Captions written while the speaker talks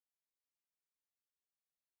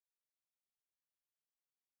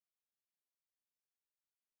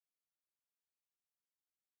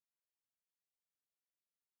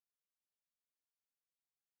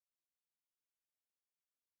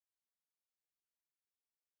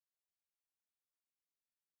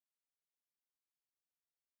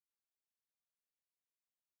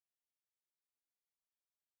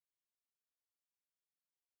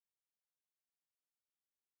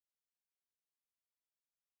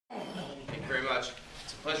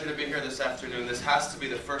Pleasure to be here this afternoon. This has to be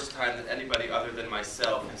the first time that anybody other than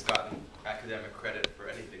myself has gotten academic credit for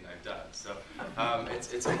anything I've done. So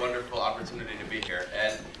it's a wonderful opportunity to be here.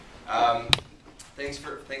 And thanks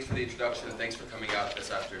for the introduction, and thanks for coming out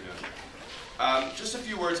this afternoon. Just a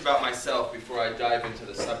few words about myself before I dive into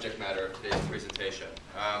the subject matter of today's presentation.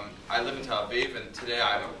 I live in Tel Aviv, and today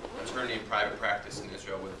I'm an attorney in private practice in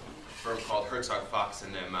Israel with a firm called Herzog, Fox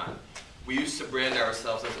 & Ne'eman. We used to brand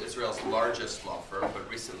ourselves as Israel's largest law firm, but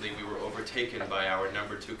recently we were overtaken by our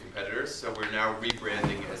 #2 competitors, so we're now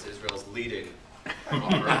rebranding as Israel's leading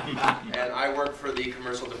law firm. And I work for the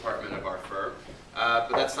commercial department of our firm,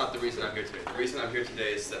 but that's not the reason I'm here today. The reason I'm here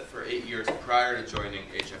today is that for 8 years prior to joining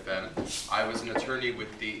HFN, I was an attorney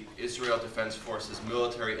with the Israel Defense Forces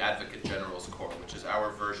Military Advocate General's Corps, which is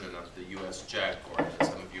our version of the U.S. JAG Corps,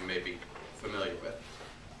 that some of you may be familiar with.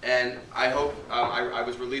 And I hope, I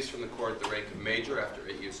was released from the Corps at the rank of Major after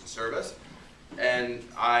 8 years in service. And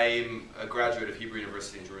I'm a graduate of Hebrew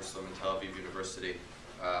University in Jerusalem and Tel Aviv University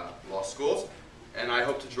law schools. And I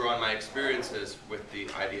hope to draw on my experiences with the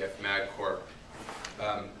IDF MAG Corps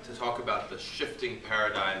to talk about the shifting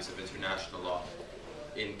paradigms of international law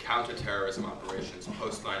in counterterrorism operations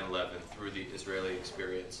post 9/11 through the Israeli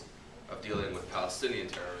experience of dealing with Palestinian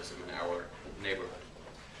terrorism in our neighborhood.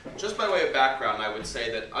 Just by way of background, I would say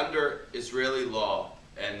that under Israeli law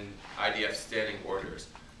and IDF standing orders,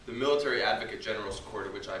 the Military Advocate General's Corps, to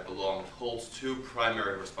which I belong, holds two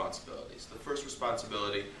primary responsibilities. The first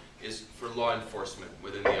responsibility is for law enforcement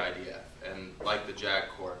within the IDF, and like the JAG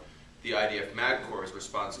Corps, the IDF MAG Corps is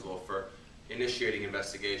responsible for initiating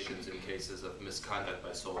investigations in cases of misconduct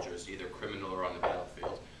by soldiers, either criminal or on the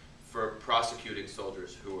battlefield, for prosecuting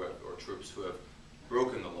soldiers or troops who have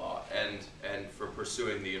broken the law, and for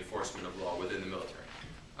pursuing the enforcement of law within the military.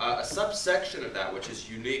 A subsection of that, which is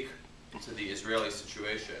unique to the Israeli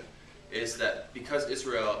situation, is that because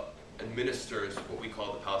Israel administers what we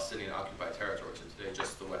call the Palestinian occupied territories, and today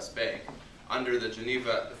just the West Bank, under the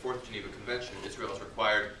Fourth Geneva Convention, Israel is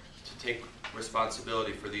required to take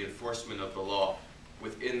responsibility for the enforcement of the law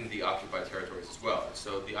within the occupied territories as well. And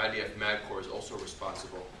so the IDF MAG Corps is also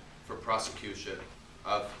responsible for prosecution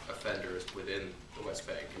of offenders within the West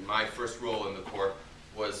Bank. And my first role in the Corps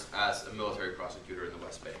was as a military prosecutor in the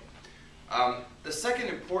West Bank. The second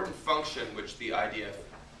important function which the IDF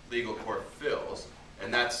Legal Corps fills,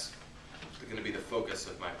 and that's going to be the focus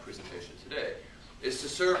of my presentation today, is to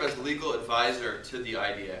serve as legal advisor to the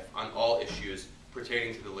IDF on all issues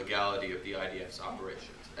pertaining to the legality of the IDF's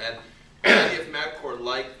operations. And the IDF MAG Corps,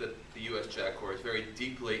 like the U.S. JAG Corps, is very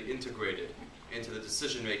deeply integrated into the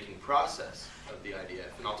decision-making process of the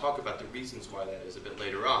IDF, and I'll talk about the reasons why that is a bit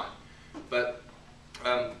later on. But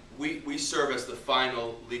we serve as the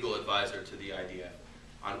final legal advisor to the IDF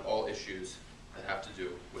on all issues that have to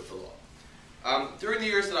do with the law. During the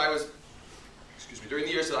years that I was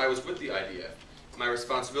with the IDF, my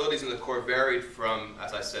responsibilities in the Corps varied from,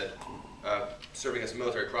 as I said, serving as a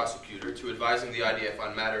military prosecutor to advising the IDF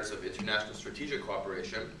on matters of international strategic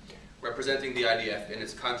cooperation, representing the IDF in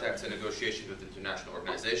its contacts and negotiations with international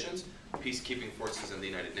organizations, peacekeeping forces and the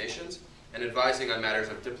United Nations, and advising on matters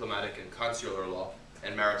of diplomatic and consular law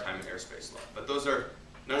and maritime and airspace law. But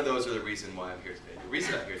none of those are the reason why I'm here today. The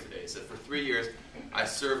reason I'm here today is that for 3 years, I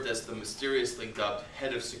served as the mysteriously dubbed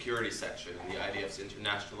head of security section in the IDF's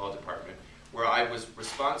International Law Department, where I was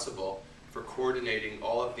responsible for coordinating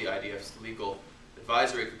all of the IDF's legal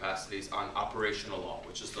advisory capacities on operational law,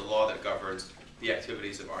 which is the law that governs the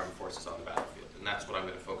activities of armed forces on the battlefield. And that's what I'm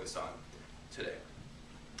going to focus on today.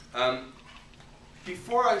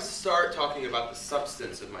 Before I start talking about the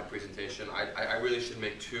substance of my presentation, I really should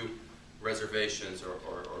make two reservations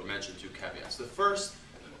or mention two caveats. The first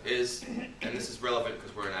is, and this is relevant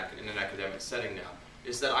because we're in an academic setting now,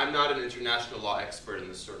 is that I'm not an international law expert in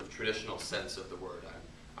the sort of traditional sense of the word.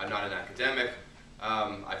 I'm not an academic.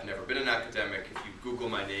 I've never been an academic. If you Google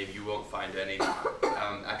my name, you won't find any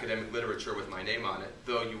academic literature with my name on it,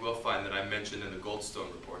 though you will find that I'm mentioned in the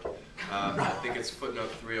Goldstone report. I think it's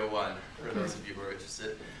footnote 301 for those of you who are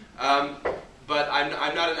interested. But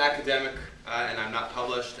I'm not an academic, and I'm not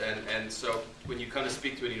published, and so when you come to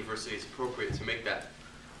speak to a university, it's appropriate to make that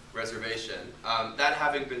reservation. That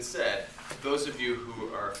having been said, those of you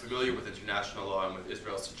who are familiar with international law and with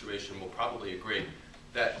Israel's situation will probably agree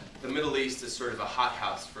that the Middle East is sort of a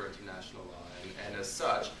hothouse for international law, and as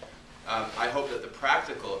such, I hope that the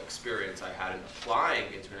practical experience I had in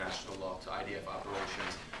applying international law to IDF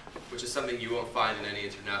operations, which is something you won't find in any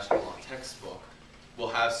international law textbook, will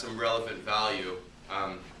have some relevant value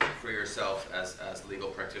for yourself as legal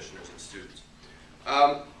practitioners and students.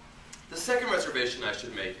 The second reservation I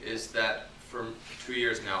should make is that for 2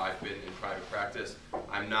 years now, I've been in private practice.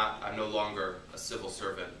 I'm no longer a civil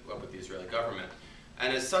servant with the Israeli government.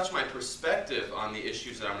 And as such, my perspective on the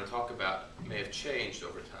issues that I'm going to talk about may have changed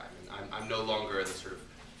over time. And I'm no longer in the sort of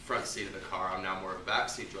front seat of the car. I'm now more of a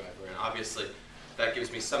backseat driver. And obviously, that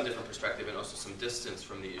gives me some different perspective and also some distance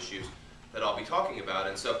from the issues that I'll be talking about.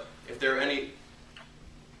 And so if there are any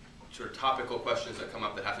sort of topical questions that come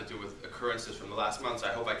up that have to do with occurrences from the last months, I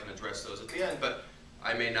hope I can address those at the end. But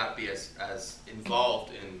I may not be as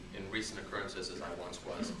involved in recent occurrences as I once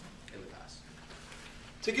was in the past.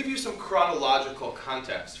 To give you some chronological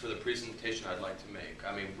context for the presentation I'd like to make,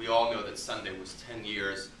 I mean, we all know that Sunday was 10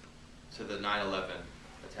 years to the 9/11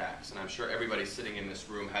 attacks, and I'm sure everybody sitting in this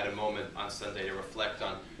room had a moment on Sunday to reflect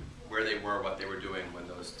on where they were, what they were doing when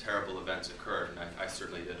those terrible events occurred, and I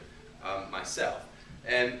certainly did myself.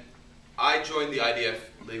 And I joined the IDF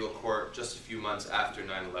legal court just a few months after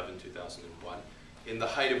 9/11, 2001, in the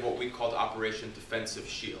height of what we called Operation Defensive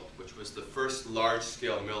Shield, which was the first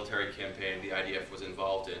large-scale military campaign the IDF was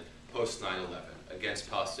involved in post-9/11 against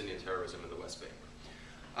Palestinian terrorism in the West Bank.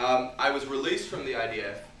 I was released from the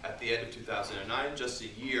IDF at the end of 2009, just a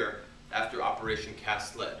year after Operation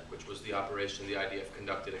Cast Lead, which was the operation the IDF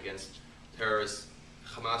conducted against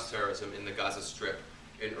Hamas terrorism in the Gaza Strip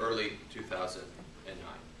in early 2009.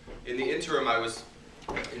 In the interim, I was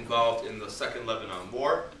involved in the Second Lebanon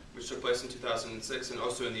War, which took place in 2006, and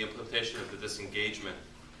also in the implementation of the disengagement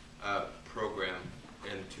program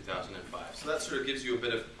in 2005. So that sort of gives you a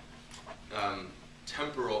bit of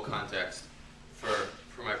temporal context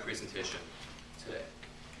for my presentation today.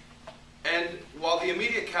 And while the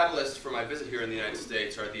immediate catalyst for my visit here in the United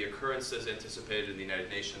States are the occurrences anticipated in the United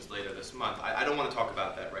Nations later this month, I don't want to talk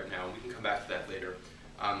about that right now. We can come back to that later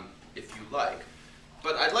if you like.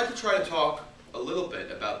 But I'd like to try to talk a little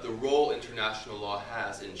bit about the role international law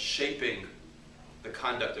has in shaping the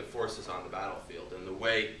conduct of forces on the battlefield and the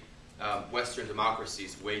way Western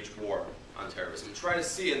democracies wage war on terrorism. And try to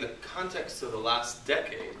see in the context of the last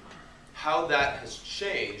decade how that has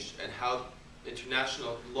changed and how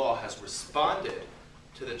international law has responded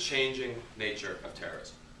to the changing nature of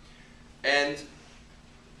terrorism. And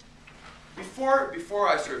before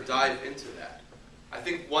I sort of dive into that, I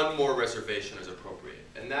think one more reservation is appropriate,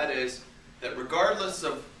 and that is that regardless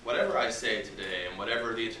of whatever I say today and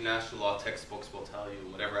whatever the international law textbooks will tell you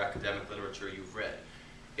and whatever academic literature you've read,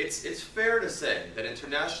 it's fair to say that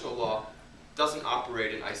international law doesn't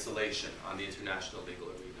operate in isolation on the international legal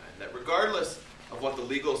arena, and that regardless of what the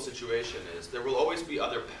legal situation is, there will always be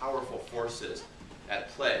other powerful forces at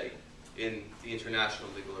play in the international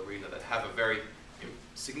legal arena that have a very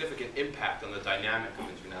significant impact on the dynamic of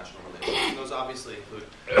international relations. And those obviously include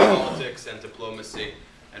politics and diplomacy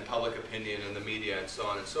and public opinion and the media and so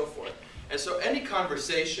on and so forth. And so any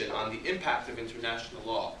conversation on the impact of international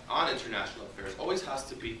law on international affairs always has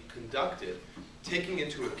to be conducted taking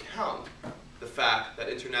into account the fact that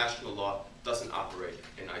international law doesn't operate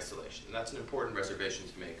in isolation. And that's an important reservation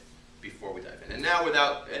to make before we dive in. And now,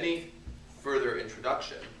 without any further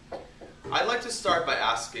introduction, I'd like to start by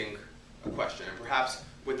asking a question, and perhaps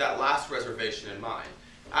with that last reservation in mind,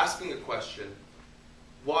 asking a question: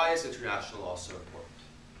 why is international law so important?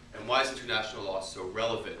 And why is international law so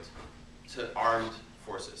relevant to armed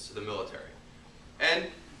forces, to the military? And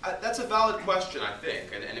that's a valid question, I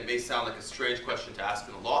think, and it may sound like a strange question to ask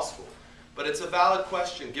in a law school, but it's a valid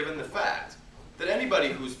question given the fact that anybody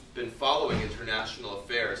who's been following international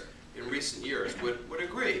affairs in recent years would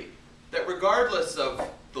agree that regardless of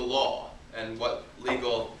the law and what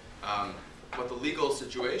the legal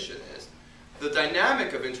situation is, the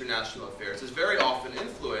dynamic of international affairs is very often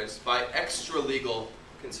influenced by extra-legal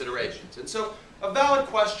considerations. And so a valid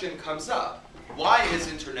question comes up: why is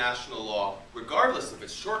international law, regardless of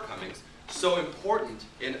its shortcomings, so important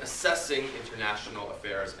in assessing international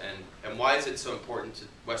affairs, and why is it so important to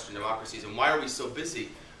Western democracies, and why are we so busy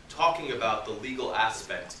talking about the legal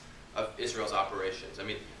aspects of Israel's operations? I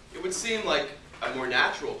mean, it would seem like a more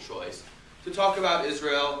natural choice to talk about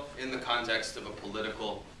Israel in the context of a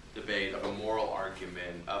political debate, of a moral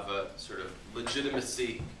argument, of a sort of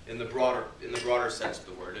legitimacy in the broader sense of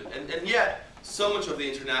the word. And yet, so much of the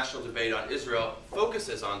international debate on Israel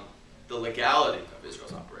focuses on the legality of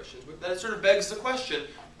Israel's operations. That it sort of begs the question: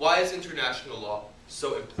 why is international law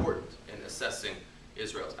so important in assessing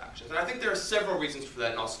Israel's actions? And I think there are several reasons for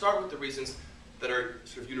that, and I'll start with the reasons that are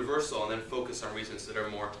sort of universal and then focus on reasons that are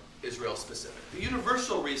more Israel-specific. The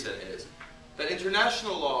universal reason is that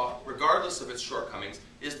international law, regardless of its shortcomings,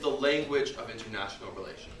 is the language of international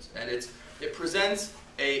relations. And it presents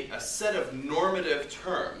a set of normative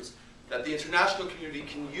terms that the international community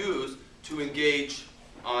can use to engage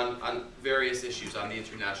on various issues on the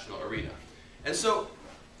international arena. And so,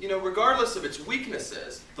 regardless of its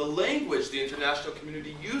weaknesses, the language the international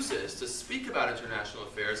community uses to speak about international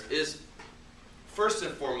affairs is first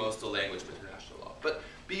and foremost a language of international law. But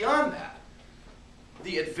beyond that,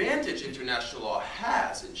 the advantage international law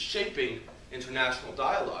has in shaping international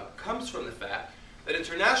dialogue comes from the fact that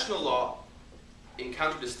international law, in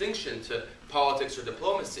contradistinction to politics or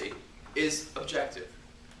diplomacy, is objective.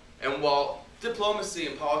 And while diplomacy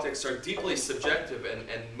and politics are deeply subjective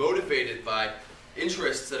and motivated by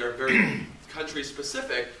interests that are very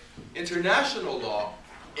country-specific, international law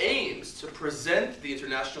aims to present the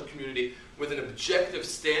international community with an objective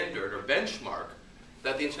standard or benchmark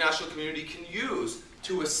that the international community can use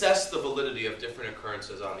to assess the validity of different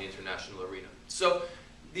occurrences on the international arena. So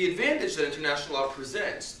the advantage that international law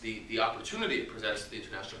presents, the opportunity it presents to the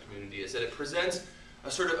international community, is that it presents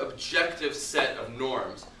a sort of objective set of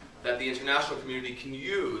norms that the international community can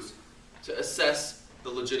use to assess the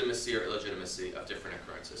legitimacy or illegitimacy of different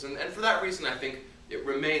occurrences. And for that reason, I think it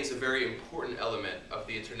remains a very important element of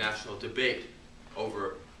the international debate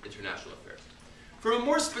over international affairs. From a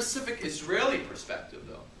more specific Israeli perspective,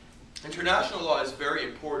 though, international law is very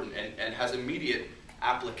important and has immediate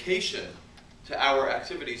application to our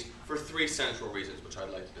activities for three central reasons, which I'd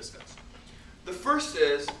like to discuss. The first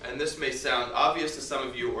is, and this may sound obvious to some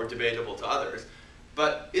of you or debatable to others,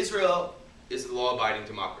 but Israel is a law-abiding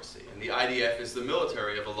democracy, and the IDF is the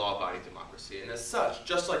military of a law-abiding democracy. And as such,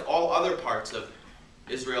 just like all other parts of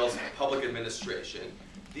Israel's public administration,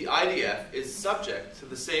 the IDF is subject to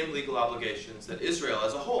the same legal obligations that Israel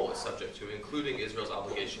as a whole is subject to, including Israel's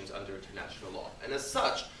obligations under international law. And as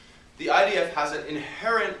such, the IDF has an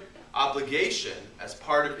inherent obligation as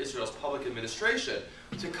part of Israel's public administration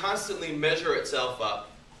to constantly measure itself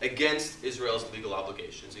up against Israel's legal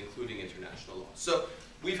obligations, including international law. So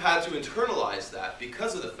we've had to internalize that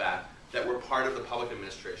because of the fact that we're part of the public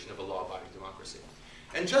administration of a law-abiding democracy.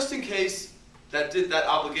 And just in case that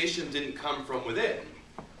obligation didn't come from within,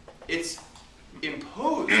 it's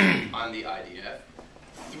imposed on the IDF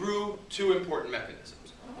through two important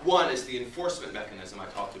mechanisms. One is the enforcement mechanism I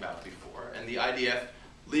talked about before, and the IDF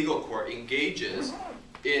legal court engages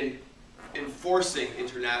in enforcing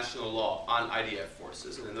international law on IDF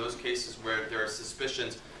forces. And in those cases where there are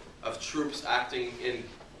suspicions of troops acting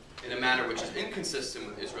in a manner which is inconsistent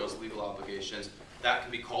with Israel's legal obligations, that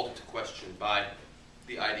can be called into question by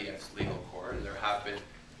the IDF's legal court. And there have been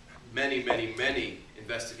many, many, many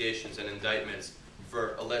investigations and indictments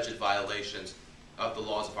for alleged violations of the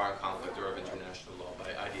laws of armed conflict or of international law by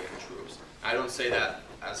IDF troops. I don't say that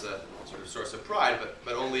as a sort of source of pride,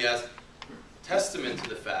 but only as testament to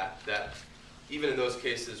the fact that even in those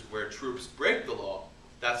cases where troops break the law,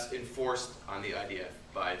 that's enforced on the IDF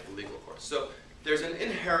by the legal court. So there's an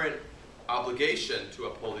inherent obligation to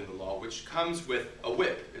upholding the law, which comes with a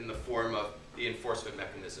whip in the form of the enforcement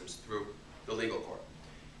mechanisms through the legal court.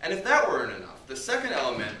 And if that weren't enough, the second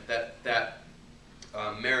element that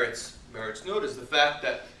merits note is the fact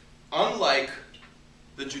that unlike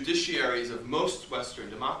the judiciaries of most Western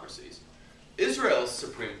democracies, Israel's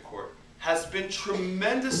Supreme Court has been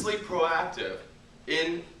tremendously proactive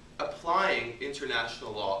in applying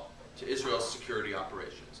international law to Israel's security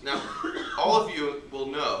operations. Now, all of you will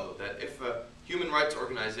know that if a human rights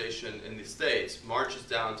organization in the States marches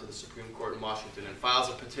down to the Supreme Court in Washington and files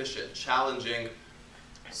a petition challenging,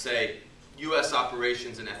 say, U.S.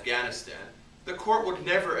 operations in Afghanistan, the court would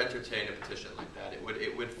never entertain a petition like that.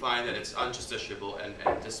 It would find that it's unjusticiable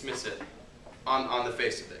and dismiss it on the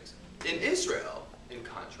face of things. In Israel, in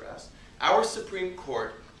contrast, our Supreme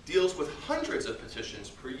Court deals with hundreds of petitions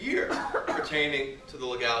per year pertaining to the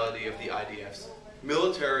legality of the IDF's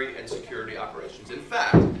military and security operations. In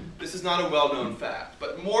fact, this is not a well-known fact,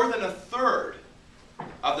 but more than a third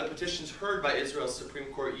of the petitions heard by Israel's Supreme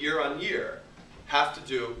Court year on year have to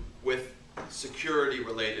do with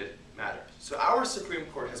security-related matters. So our Supreme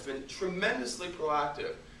Court has been tremendously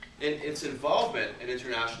proactive in its involvement in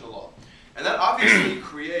international law. And that obviously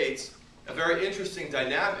creates a very interesting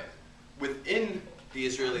dynamic within the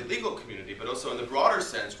Israeli legal community, but also in the broader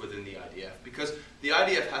sense within the IDF, because the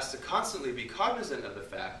IDF has to constantly be cognizant of the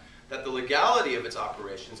fact that the legality of its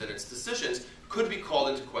operations and its decisions could be called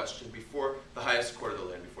into question before the highest court of the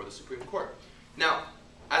land, before the Supreme Court. Now,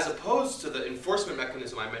 as opposed to the enforcement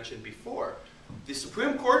mechanism I mentioned before, the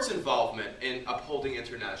Supreme Court's involvement in upholding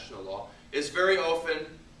international law is very often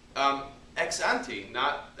ex ante,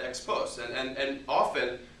 not ex post. And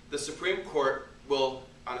often the Supreme Court will,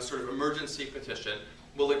 on a sort of emergency petition,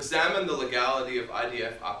 will examine the legality of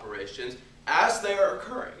IDF operations as they are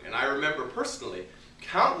occurring. And I remember personally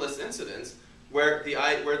countless incidents where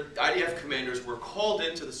IDF commanders were called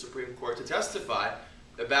into the Supreme Court to testify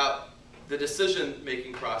about the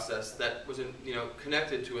decision-making process that was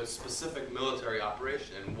connected to a specific military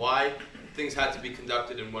operation and why things had to be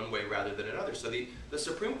conducted in one way rather than another. So the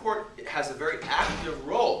Supreme Court has a very active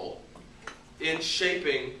role in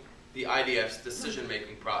shaping the IDF's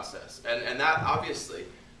decision-making process. And that obviously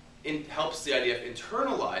helps the IDF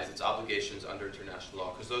internalize its obligations under international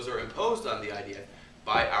law, because those are imposed on the IDF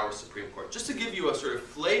by our Supreme Court. Just to give you a sort of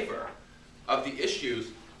flavor of the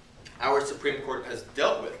issues our Supreme Court has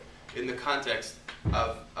dealt with in the context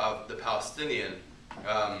of the Palestinian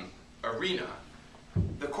arena,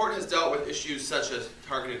 the court has dealt with issues such as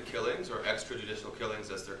targeted killings, or extrajudicial killings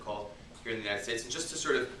as they're called here in the United States. And just to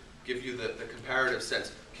sort of give you the comparative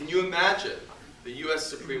sense, can you imagine the U.S.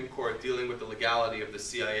 Supreme Court dealing with the legality of the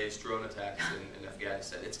CIA's drone attacks in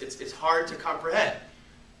Afghanistan? It's hard to comprehend.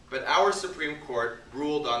 But our Supreme Court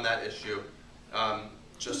ruled on that issue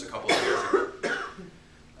just a couple of years ago.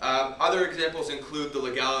 Other examples include the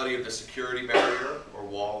legality of the security barrier, or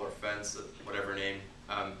wall, or fence, whatever name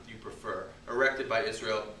you prefer, erected by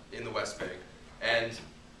Israel in the West Bank. And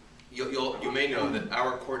you may know that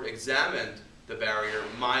our court examined the barrier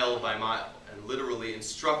mile by mile and literally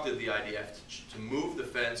instructed the IDF to move the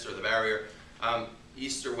fence or the barrier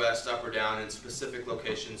east or west, up or down in specific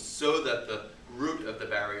locations so that the route of the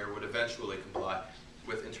barrier would eventually comply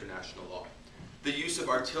with international law. The use of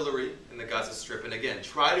artillery in the Gaza Strip, and again,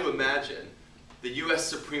 try to imagine the U.S.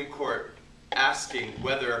 Supreme Court asking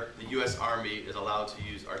whether the U.S. Army is allowed to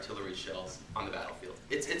use artillery shells on the battlefield.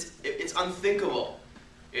 It's unthinkable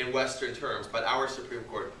in Western terms, but our Supreme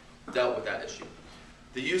Court dealt with that issue.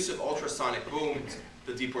 The use of ultrasonic booms,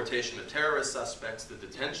 the deportation of terrorist suspects, the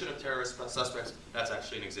detention of terrorist suspects, that's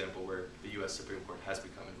actually an example where the U.S. Supreme Court has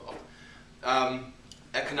become involved.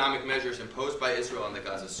 Economic measures imposed by Israel on the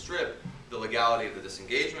Gaza Strip, the legality of the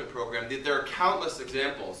disengagement program. There are countless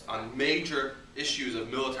examples on major issues of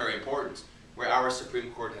military importance where our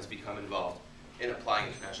Supreme Court has become involved in applying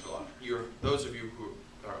international law. Those of you who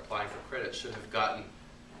are applying for credit should have gotten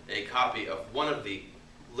a copy of one of the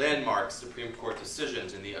landmark Supreme Court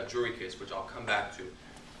decisions in the Ajuri case, which I'll come back to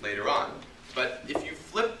later on. But if you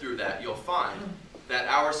flip through that, you'll find that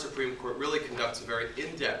our Supreme Court really conducts a very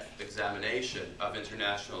in-depth examination of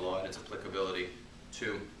international law and its applicability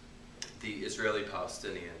to the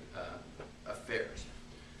Israeli-Palestinian affairs.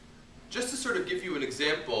 Just to sort of give you an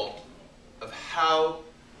example of how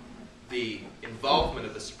the involvement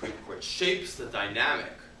of the Supreme Court shapes the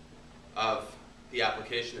dynamic of the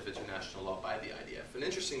application of international law by the IDF. An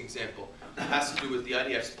interesting example has to do with the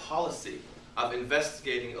IDF's policy of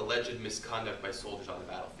investigating alleged misconduct by soldiers on the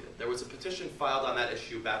battlefield. There was a petition filed on that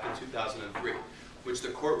issue back in 2003, which the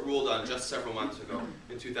court ruled on just several months ago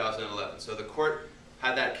in 2011. So the court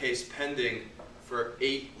had that case pending for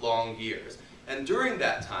 8 long years. And during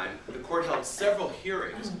that time, the court held several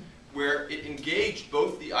hearings where it engaged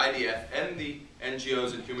both the IDF and the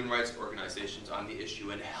NGOs and human rights organizations on the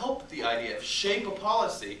issue and helped the IDF shape a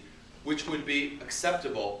policy which would be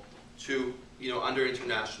acceptable to, under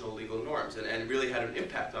international legal norms, and really had an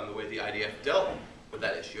impact on the way the IDF dealt with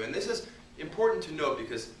that issue. And this is important to note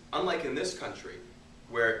because unlike in this country,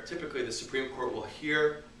 where typically the Supreme Court will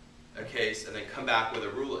hear a case and then come back with a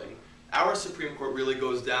ruling, our Supreme Court really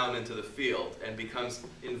goes down into the field and becomes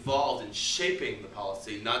involved in shaping the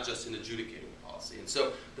policy, not just in adjudicating the policy. And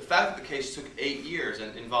so the fact that the case took 8 years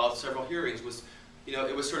and involved several hearings was,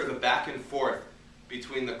 it was sort of a back and forth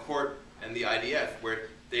between the court and the IDF, where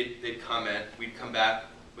they'd comment, we'd come back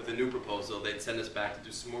with a new proposal, they'd send us back to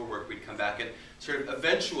do some more work, we'd come back, and sort of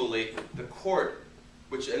eventually the court,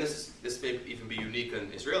 which, and this may even be unique in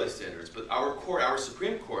Israeli standards, but our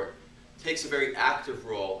Supreme Court takes a very active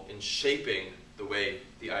role in shaping the way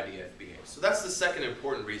the IDF behaves. So that's the second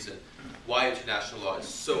important reason why international law is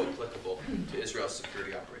so applicable to Israel's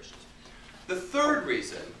security operations. The third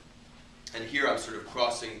reason, and here I'm sort of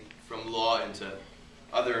crossing from law into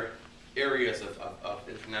other areas of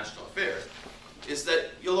international affairs, is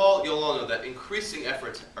that you'll all know that increasing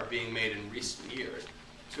efforts are being made in recent years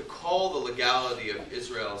to call the legality of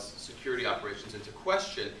Israel's security operations into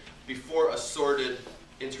question before assorted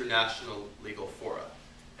international legal fora.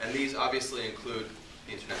 And these obviously include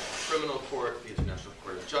the International Criminal Court, the International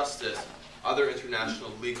Court of Justice, other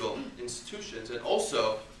international legal institutions, and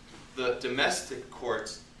also the domestic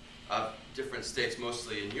courts of different states,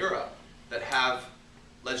 mostly in Europe, that have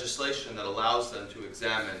legislation that allows them to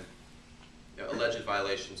examine alleged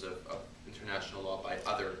violations of international law by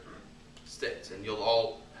other states. And you'll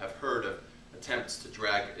all have heard of attempts to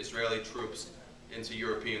drag Israeli troops into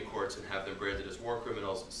European courts and have them branded as war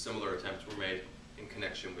criminals. Similar attempts were made in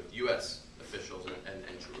connection with U.S. officials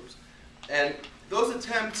and troops. And those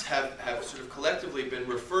attempts have sort of collectively been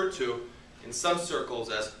referred to in some circles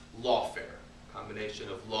as lawfare, a combination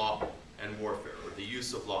of law and warfare, or the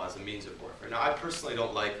use of law as a means of warfare. Now, I personally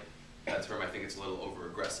don't like that term. I think it's a little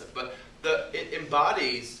over-aggressive. But it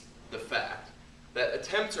embodies the fact that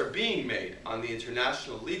attempts are being made on the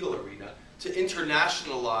international legal arena to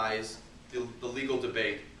internationalize the legal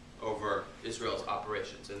debate over Israel's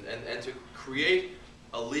operations and to create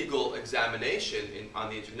a legal examination on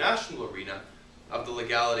the international arena of the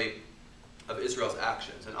legality of Israel's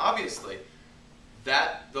actions. And obviously,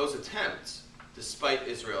 those attempts, despite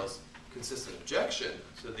Israel's consistent objection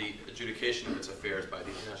to the adjudication of its affairs by the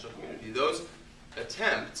international community, those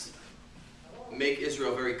attempts make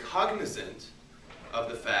Israel very cognizant of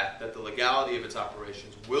the fact that the legality of its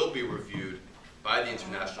operations will be reviewed by the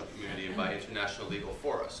international community and by international legal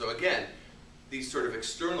fora. So again, these sort of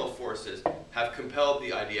external forces have compelled the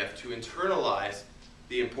IDF to internalize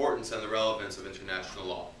the importance and the relevance of international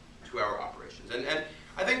law to our operations. And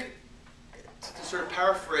I think, to sort of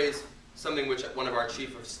paraphrase something which one of our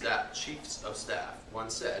chiefs of staff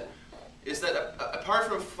once said, is that apart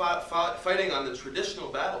from fighting on the traditional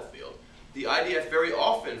battlefield, the IDF very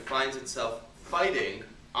often finds itself fighting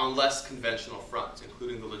on less conventional fronts,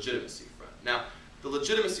 including the legitimacy front. Now, the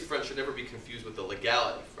legitimacy front should never be confused with the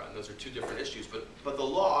legality front. Those are two different issues, but the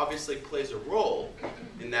law obviously plays a role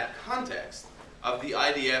in that context of the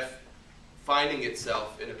IDF finding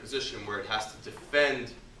itself in a position where it has to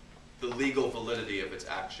defend the legal validity of its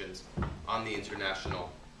actions on the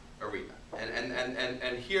international arena.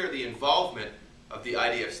 And here the involvement of the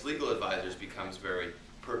IDF's legal advisors becomes very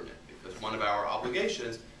pertinent, because one of our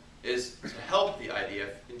obligations is to help the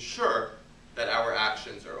IDF ensure that our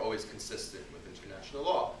actions are always consistent with international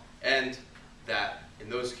law, and that in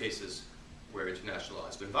those cases where international law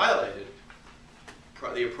has been violated,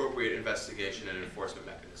 the appropriate investigation and enforcement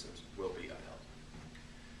mechanisms will be upheld.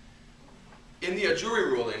 In the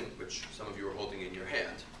Ajuri ruling, which some of you are holding in your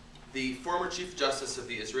hand, the former Chief Justice of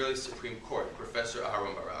the Israeli Supreme Court, Professor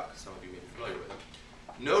Aharon Barak, some of you may be familiar with him,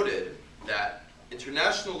 noted that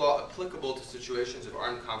international law applicable to situations of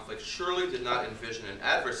armed conflict surely did not envision an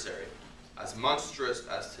adversary as monstrous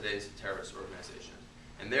as today's terrorist organization,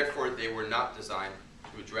 and therefore they were not designed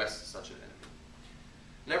to address such an enemy.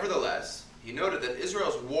 Nevertheless, he noted that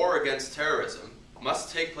Israel's war against terrorism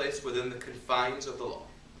must take place within the confines of the law.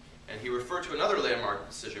 And he referred to another landmark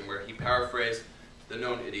decision where he paraphrased the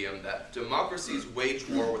known idiom that democracies wage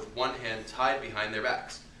war with one hand tied behind their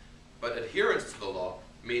backs, but adherence to the law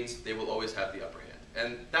means they will always have the upper hand.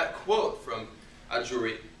 And that quote from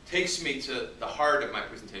Ajuri takes me to the heart of my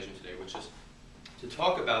presentation today, which is to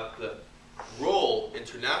talk about the role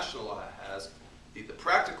international law has, the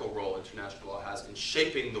practical role international law has in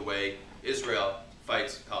shaping the way Israel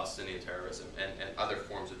fights Palestinian terrorism and other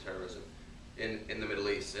forms of terrorism in the Middle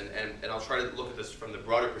East. And I'll try to look at this from the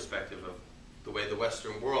broader perspective of the way the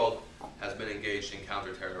Western world has been engaged in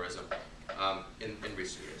counterterrorism in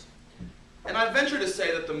recent years. And I'd venture to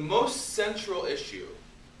say that the most central issue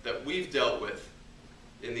that we've dealt with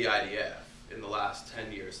in the IDF in the last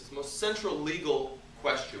 10 years, this most central legal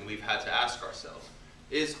question we've had to ask ourselves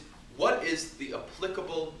is, what is the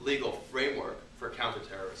applicable legal framework for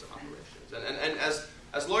counterterrorism operations? And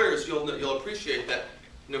as lawyers, you'll appreciate that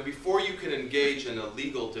before you can engage in a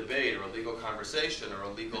legal debate or a legal conversation or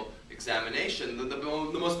a legal examination,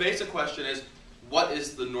 the most basic question is, what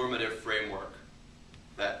is the normative framework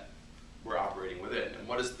that we're operating within, and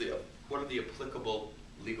what are the applicable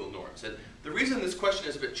legal norms? And the reason this question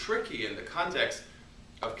is a bit tricky in the context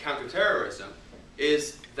of counterterrorism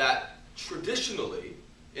is that traditionally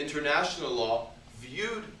international law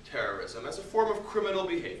viewed terrorism as a form of criminal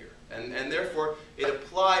behavior, and therefore it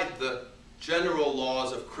applied the general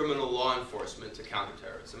laws of criminal law enforcement to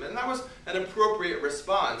counterterrorism. And that was an appropriate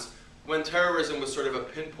response when terrorism was sort of a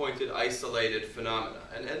pinpointed, isolated phenomena.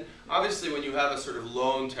 And obviously when you have a sort of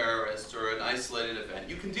lone terrorist or an isolated event,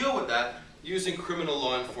 you can deal with that using criminal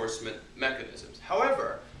law enforcement mechanisms.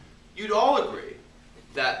 However, you'd all agree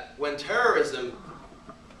that when terrorism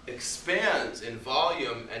expands in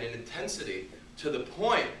volume and in intensity to the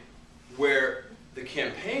point where the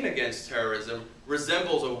campaign against terrorism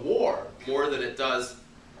resembles a war more than it does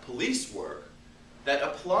police work, that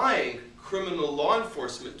applying criminal law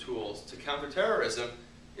enforcement tools to counterterrorism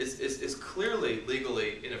is clearly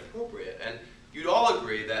legally inappropriate. And you'd all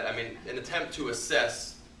agree that, an attempt to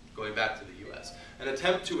assess, going back to the US, an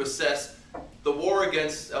attempt to assess the war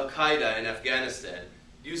against Al-Qaeda in Afghanistan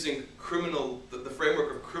using the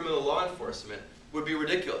framework of criminal law enforcement would be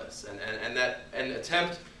ridiculous. And that an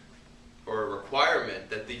attempt or a requirement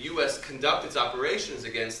that the US conduct its operations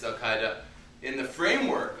against Al-Qaeda in the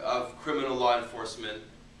framework of criminal law enforcement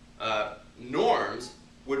norms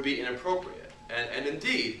would be inappropriate. And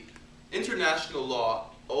indeed, international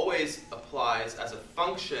law always applies as a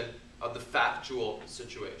function of the factual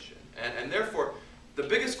situation. And therefore, the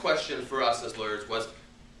biggest question for us as lawyers was,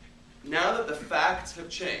 now that the facts have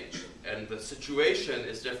changed and the situation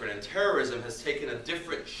is different and terrorism has taken a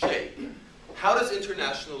different shape, how does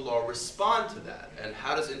international law respond to that? And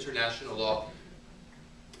how does international law,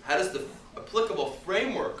 how does the applicable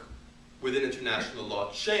framework within international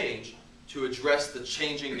law change to address the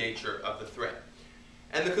changing nature of the threat?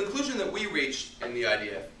 And the conclusion that we reached in the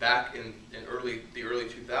IDF back in the early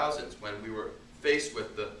 2000s, when we were faced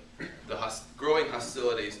with the growing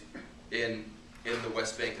hostilities in the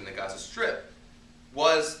West Bank and the Gaza Strip,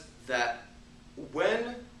 was that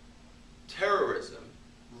when terrorism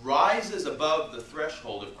rises above the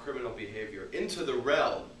threshold of criminal behavior into the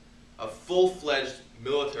realm of full-fledged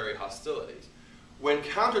military hostilities, when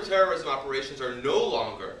counterterrorism operations are no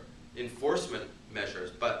longer enforcement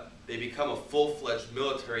measures, but they become a full-fledged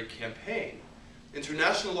military campaign,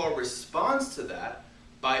 international law responds to that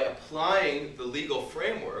by applying the legal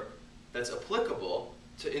framework that's applicable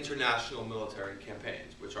to international military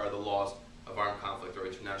campaigns, which are the laws of armed conflict, or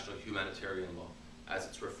international humanitarian law, as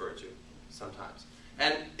it's referred to sometimes.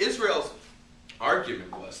 And Israel's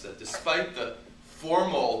argument was that despite the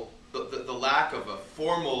lack of a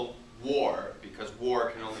formal war, because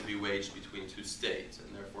war can only be waged between two states,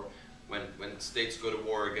 and therefore when states go to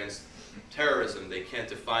war against terrorism, they can't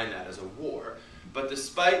define that as a war. But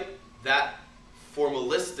despite that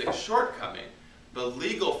formalistic shortcoming, the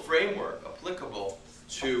legal framework applicable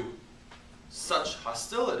to such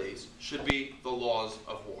hostilities should be the laws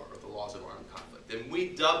of war, or the laws of armed conflict. And we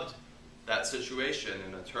dubbed that situation,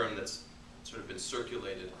 in a term that's sort of been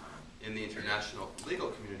circulated in the international legal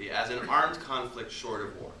community, as an armed conflict short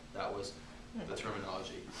of war. That was the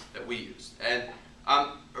terminology that we used. And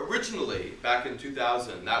originally, back in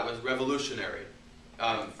 2000, that was revolutionary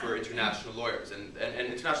for international lawyers. And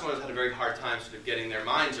international lawyers had a very hard time sort of getting their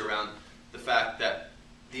minds around the fact that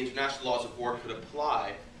the international laws of war could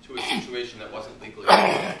apply to a situation that wasn't legally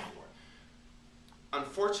authorized for.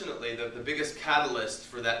 Unfortunately, the biggest catalyst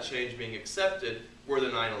for that change being accepted were the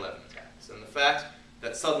 9/11 attacks. And the fact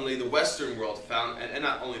that suddenly the Western world found, and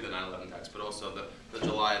not only the 9/11 attacks, but also the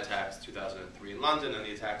July attacks, 2003 in London, and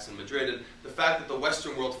the attacks in Madrid, and the fact that the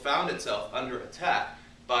Western world found itself under attack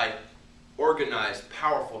by organized,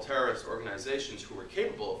 powerful terrorist organizations who were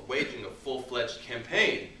capable of waging a full-fledged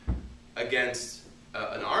campaign against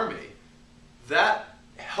an army, that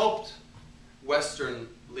helped Western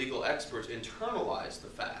legal experts internalize the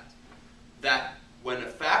fact that when a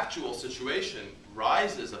factual situation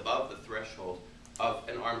rises above the threshold of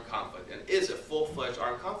an armed conflict and is a full-fledged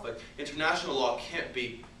armed conflict, international law can't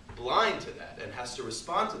be blind to that and has to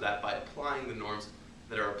respond to that by applying the norms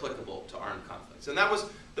that are applicable to armed conflicts. And that was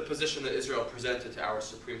the position that Israel presented to our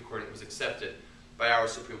Supreme Court, and it was accepted by our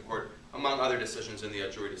Supreme Court, among other decisions in the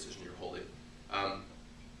jury decision you're holding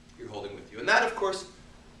with you. And that, of course,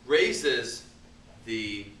 raises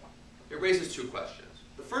two questions.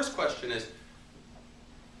 The first question is,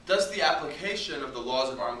 does the application of the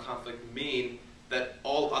laws of armed conflict mean that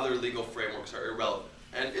all other legal frameworks are irrelevant?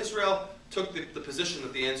 And Israel took the position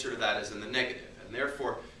that the answer to that is in the negative, and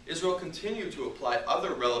therefore Israel continued to apply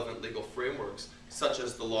other relevant legal frameworks, such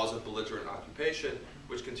as the laws of belligerent occupation,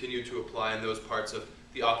 which continue to apply in those parts of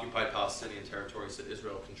the occupied Palestinian territories that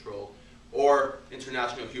Israel controlled, or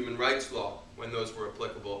international human rights law when those were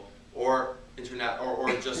applicable, or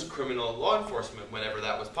just criminal law enforcement whenever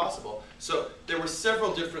that was possible. So there were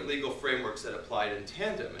several different legal frameworks that applied in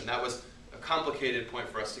tandem, and that was a complicated point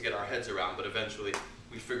for us to get our heads around, but eventually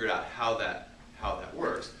we figured out how that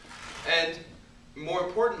works. And more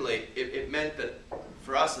importantly, it meant that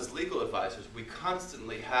for us as legal advisors, we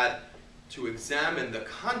constantly had to examine the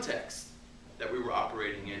context that we were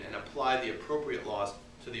operating in and apply the appropriate laws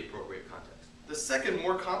to the appropriate context. The second,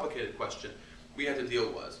 more complicated question we had to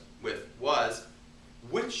deal with was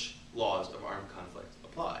which laws of armed conflict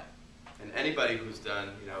apply. And anybody who's done,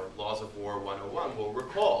 Laws of War 101 will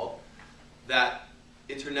recall that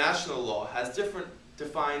international law has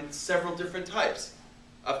defined several different types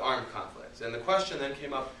of armed conflicts. And the question then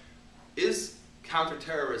came up, is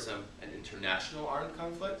counterterrorism an international armed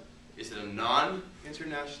conflict? Is it a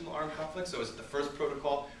non-international armed conflict? So is it the first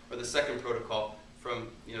protocol or the second protocol from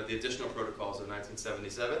the additional protocols of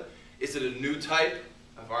 1977? Is it a new type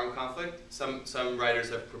of armed conflict? Some writers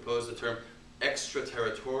have proposed the term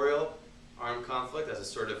extraterritorial armed conflict as a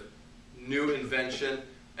sort of new invention.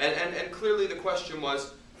 And clearly the question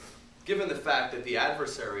was, given the fact that the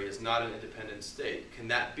adversary is not an independent state, can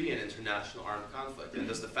that be an international armed conflict? And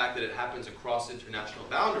does the fact that it happens across international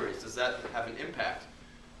boundaries, does that have an impact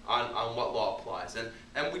on what law applies.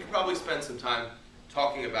 And we could probably spend some time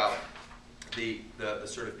talking about the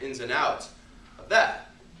sort of ins and outs of that.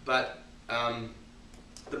 But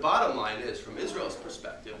the bottom line is, from Israel's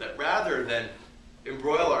perspective, that rather than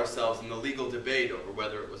embroil ourselves in the legal debate over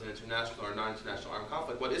whether it was an international or non-international armed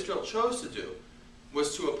conflict, what Israel chose to do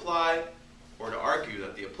was to apply, or to argue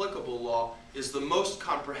that the applicable law is the most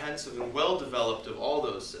comprehensive and well-developed of all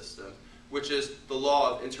those systems, which is the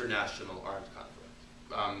law of international armed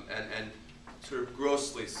conflict. And sort of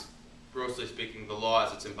grossly speaking, the law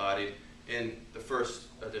as it's embodied in the first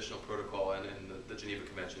additional protocol and in the Geneva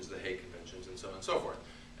Conventions, the Hague Conventions, and so on and so forth.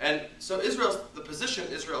 And so the position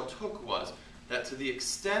Israel took was that to the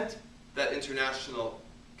extent that international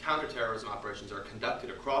counterterrorism operations are conducted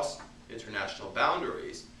across international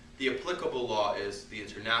boundaries, the applicable law is the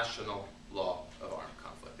international law of armed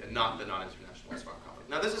conflict and not the non-international laws of armed conflict.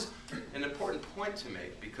 Now, this is an important point to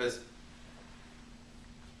make because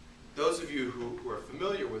those of you who are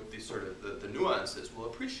familiar with the nuances will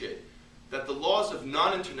appreciate that the laws of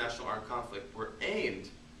non-international armed conflict were aimed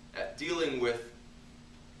at dealing with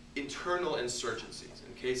internal insurgencies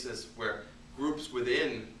in cases where groups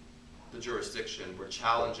within the jurisdiction were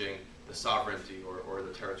challenging the sovereignty or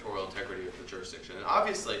the territorial integrity of the jurisdiction. And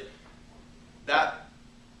obviously, that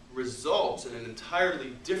results in an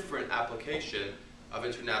entirely different application of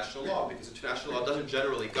international law, because international law doesn't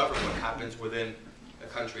generally govern what happens within a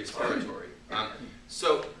country's territory.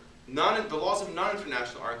 So the laws of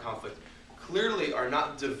non-international armed conflict clearly are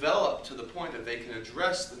not developed to the point that they can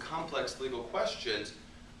address the complex legal questions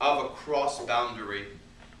of a cross-boundary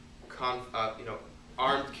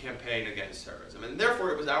armed campaign against terrorism. And therefore,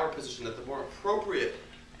 it was our position that the more appropriate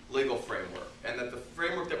legal framework, and that the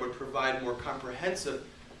framework that would provide more comprehensive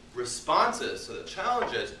responses to the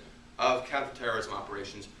challenges of counterterrorism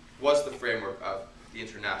operations, was the framework of the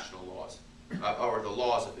international laws, or the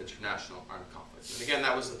laws of international armed conflict. And again,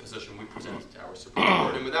 that was the position we presented to our Supreme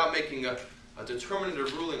Court. And without making a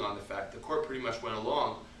determinative ruling on the fact, the court pretty much went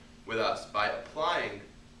along with us by applying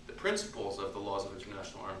the principles of the laws of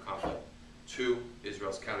international armed conflict to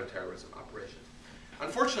Israel's counterterrorism operations.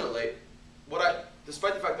 Unfortunately,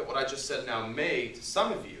 despite the fact that what I just said now may, to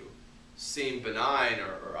some of you, seem benign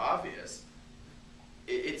or obvious,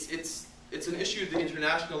 it's an issue the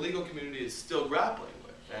international legal community is still grappling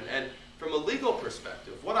with. And from a legal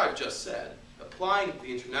perspective, what I've just said, applying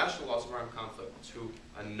the international laws of armed conflict to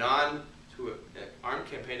an armed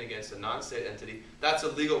campaign against a non-state entity, that's a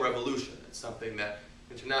legal revolution. It's something that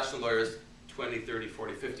international lawyers 20, 30,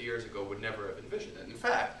 40, 50 years ago would never have envisioned. And in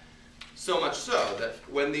fact, so much so that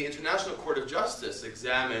when the International Court of Justice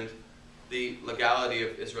examined the legality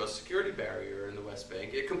of Israel's security barrier in the West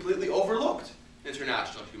Bank, it completely overlooked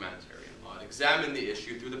international humanitarian law. It examined the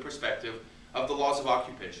issue through the perspective of the laws of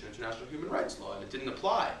occupation, international human rights law, and it didn't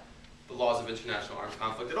apply the laws of international armed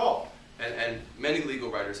conflict at all. And many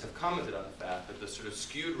legal writers have commented on the fact that the sort of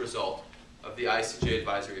skewed result of the ICJ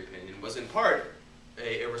advisory opinion was in part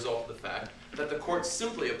a result of the fact that the court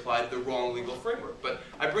simply applied the wrong legal framework. But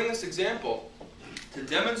I bring this example to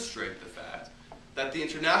demonstrate the fact that the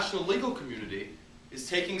international legal community is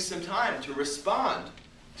taking some time to respond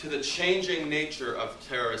to the changing nature of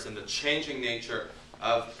terrorism, the changing nature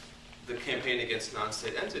of the campaign against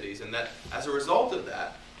non-state entities, and that as a result of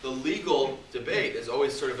that, the legal debate is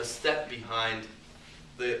always sort of a step behind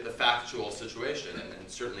the factual situation, and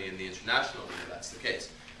certainly in the international arena that's the case.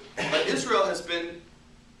 But Israel has been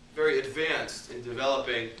very advanced in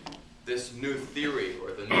developing this new theory,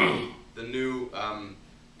 or the new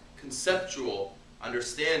conceptual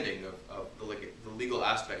understanding of the legal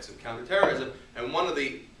aspects of counterterrorism. And one of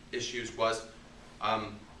the issues was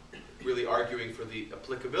really arguing for the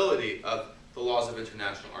applicability of the laws of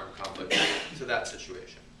international armed conflict to that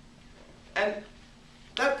situation. And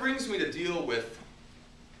that brings me to deal with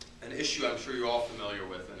an issue I'm sure you're all familiar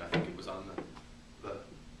with, and I think it was on the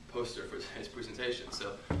poster for today's presentation.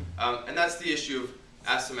 So, and that's the issue of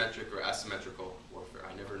asymmetric or asymmetrical warfare.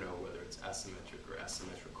 I never know whether it's asymmetric or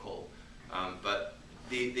asymmetrical, but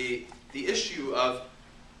the issue of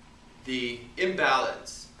the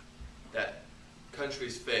imbalance that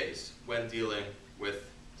countries face when dealing with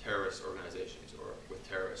terrorist organizations or with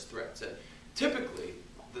terrorist threats. And typically,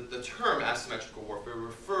 the term asymmetrical warfare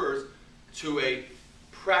refers to a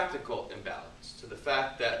practical imbalance, to the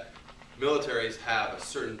fact that militaries have a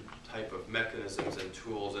certain type of mechanisms and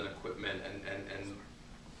tools and equipment and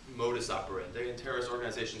modus operandi, and terrorist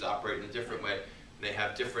organizations operate in a different way, and they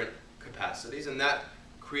have different capacities, and that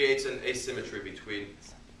creates an asymmetry between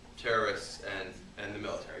terrorists and the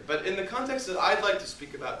military. But in the context that I'd like to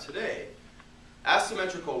speak about today,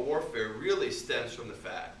 asymmetrical warfare really stems from the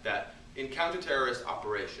fact that in counterterrorist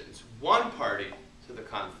operations, one party to the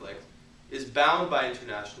conflict is bound by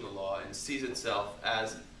international law and sees itself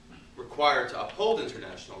as required to uphold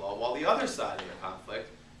international law, while the other side of the conflict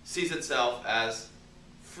sees itself as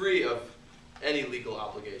free of any legal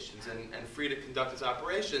obligations and free to conduct its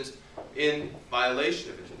operations in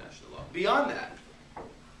violation of international law. Beyond that,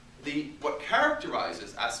 what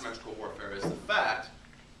characterizes asymmetrical warfare is the fact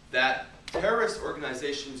that terrorist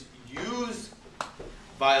organizations use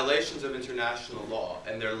violations of international law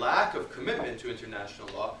and their lack of commitment to international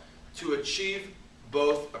law to achieve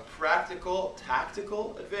both a practical,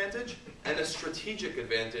 tactical advantage and a strategic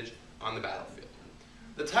advantage on the battlefield.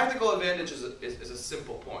 The tactical advantage is a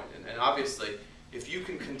simple point, and obviously, if you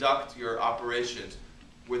can conduct your operations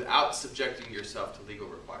without subjecting yourself to legal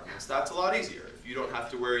requirements, that's a lot easier. If you don't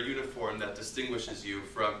have to wear a uniform that distinguishes you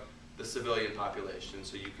from the civilian population,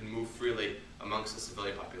 so you can move freely amongst the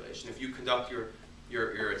civilian population. If you conduct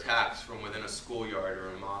your attacks from within a schoolyard or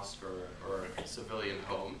a mosque or a civilian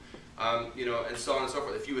home, and so on and so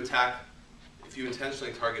forth. If you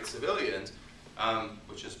intentionally target civilians,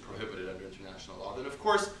 which is prohibited under international law, then of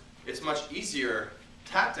course it's much easier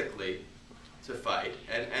tactically to fight,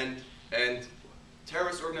 and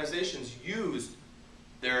terrorist organizations use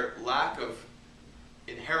their lack of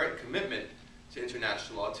inherent commitment to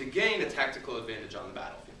international law to gain a tactical advantage on the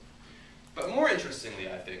battlefield. But more interestingly,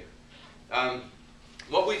 I think,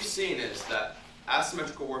 what we've seen is that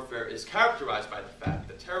asymmetrical warfare is characterized by the fact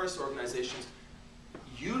that terrorist organizations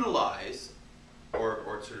utilize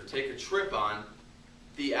or sort of take a trip on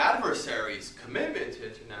the adversary's commitment to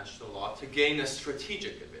international law to gain a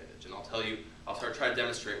strategic advantage. And I'll try to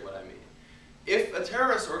demonstrate what I mean. If a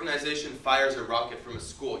terrorist organization fires a rocket from a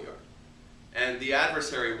schoolyard and the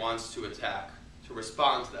adversary wants to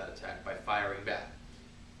respond to that attack by firing back,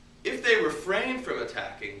 if they refrain from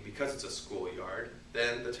attacking because it's a schoolyard,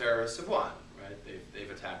 then the terrorists have won, right?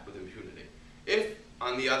 They've attacked with impunity. If,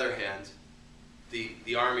 on the other hand,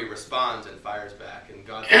 the army responds and fires back, and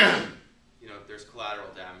God forbid, there's collateral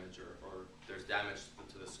damage or there's damage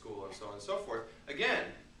to the school and so on and so forth, again,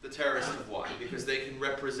 the terrorists have won because they can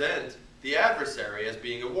represent the adversary as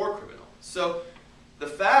being a war criminal. So the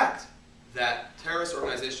fact that terrorist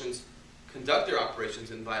organizations conduct their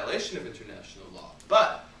operations in violation of international law,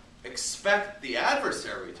 but expect the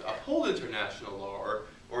adversary to uphold international law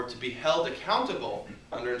or to be held accountable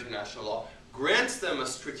under international law, grants them a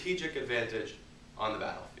strategic advantage on the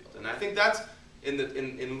battlefield. And I think that's,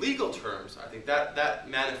 in legal terms, I think that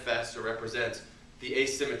manifests or represents the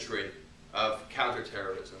asymmetry of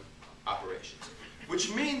counterterrorism operations.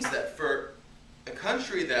 Which means that for a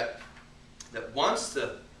country that wants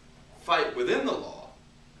to fight within the law,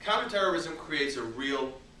 counterterrorism creates a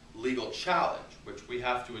real legal challenge, which we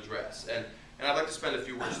have to address. And I'd like to spend a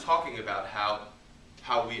few words talking about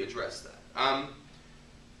how we address that.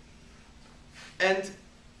 And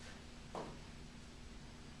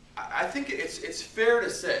I think it's fair to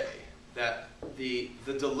say that the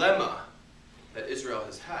dilemma that Israel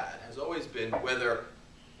has had has always been whether,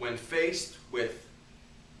 when faced with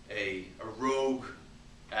a rogue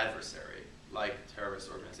adversary like terrorist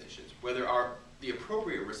organizations, whether the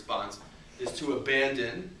appropriate response is to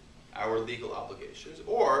abandon our legal obligations,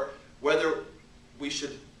 or whether we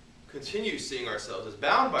should continue seeing ourselves as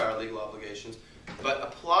bound by our legal obligations, but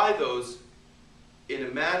apply those in a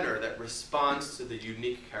manner that responds to the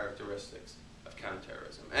unique characteristics of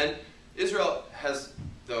counterterrorism. And Israel has,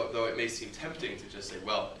 though it may seem tempting to just say,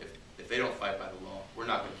 well, if they don't fight by the law, we're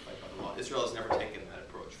not going to fight by the law. Israel has never taken that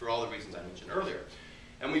approach for all the reasons I mentioned earlier.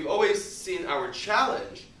 And we've always seen our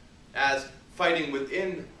challenge as fighting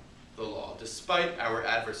within the law, despite our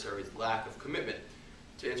adversary's lack of commitment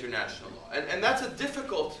to international law. And that's a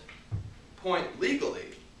difficult point legally,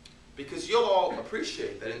 because you'll all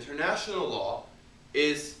appreciate that international law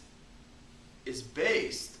is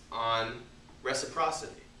based on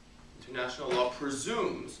reciprocity. International law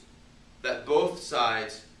presumes that both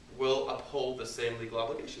sides will uphold the same legal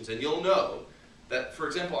obligations. And you'll know that, for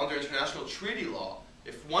example, under international treaty law,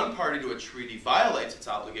 if one party to a treaty violates its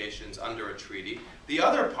obligations under a treaty, the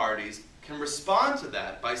other parties can respond to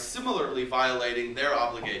that by similarly violating their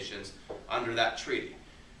obligations under that treaty.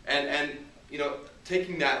 And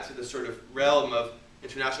taking that to the sort of realm of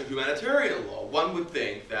international humanitarian law, one would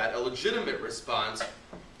think that a legitimate response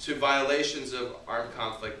to violations of armed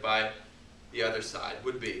conflict by the other side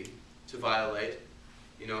would be to violate,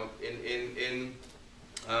 in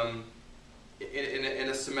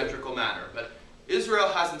a symmetrical manner. But Israel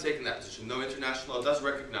hasn't taken that position, though international law does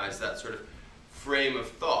recognize that sort of frame of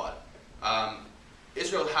thought.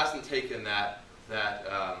 Israel hasn't taken that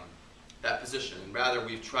position. Rather,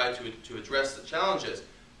 we've tried to address the challenges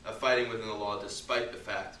of fighting within the law despite the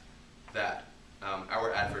fact that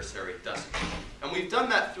our adversary doesn't. And we've done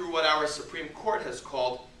that through what our Supreme Court has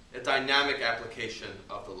called a dynamic application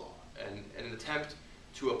of the law, and an attempt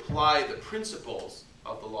to apply the principles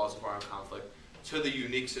of the laws of armed conflict to the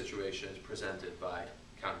unique situations presented by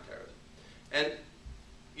counterterrorism. And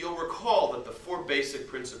you'll recall that the four basic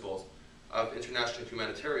principles of international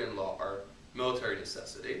humanitarian law are military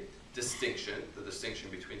necessity, distinction, the distinction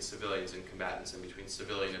between civilians and combatants and between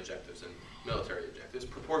civilian objectives and military objectives,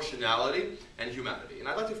 proportionality, and humanity. And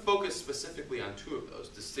I'd like to focus specifically on two of those,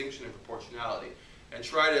 distinction and proportionality, and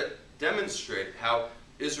try to demonstrate how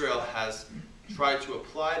Israel has tried to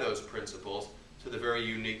apply those principles to the very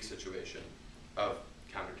unique situation of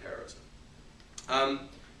counterterrorism.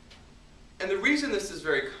 And the reason this is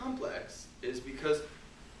very complex is because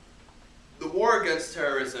the war against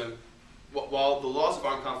terrorism, while the laws of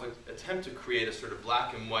armed conflict attempt to create a sort of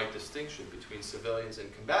black and white distinction between civilians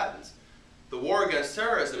and combatants, the war against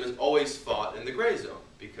terrorism is always fought in the gray zone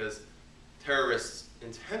because terrorists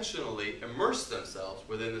intentionally immerse themselves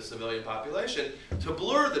within the civilian population to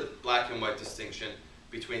blur the black and white distinction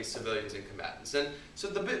between civilians and combatants. And so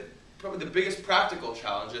probably the biggest practical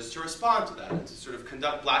challenge is to respond to that and to sort of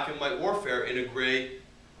conduct black and white warfare in a gray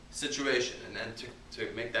situation. And then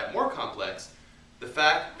to make that more complex, the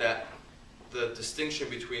fact that the distinction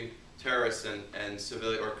between terrorists and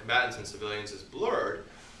civilian or combatants and civilians is blurred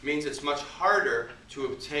means it's much harder to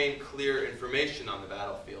obtain clear information on the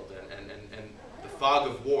battlefield, and the fog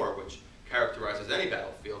of war, which characterizes any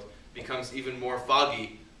battlefield, becomes even more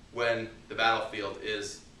foggy when the battlefield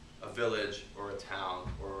is a village or a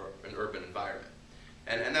town or an urban environment.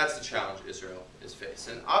 And that's the challenge Israel is faced.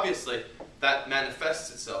 And obviously, that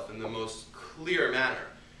manifests itself in the most clear manner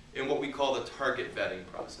in what we call the target vetting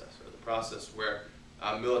process, or the process where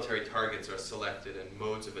military targets are selected and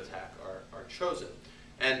modes of attack are chosen.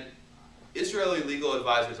 And Israeli legal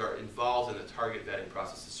advisors are involved in the target vetting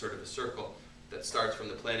process. It's sort of a circle that starts from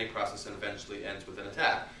the planning process and eventually ends with an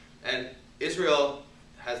attack. And Israel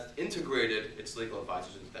has integrated its legal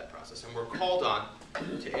advisors into that process, and we're called on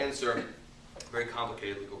to answer very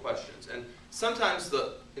complicated legal questions. And sometimes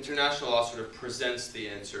the international law sort of presents the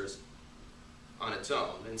answers on its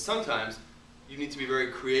own, and sometimes you need to be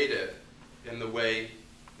very creative in the way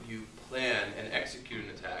you plan and execute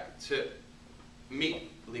an attack to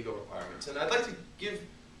meet legal requirements. And I'd like to give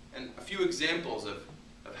a few examples of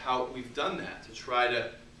how we've done that to try to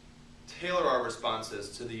tailor our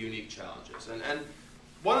responses to the unique challenges. And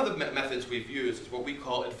one of the methods we've used is what we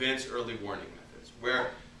call advanced early warning methods,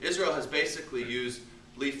 where Israel has basically used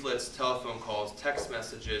leaflets, telephone calls, text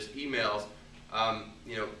messages, emails,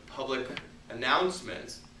 public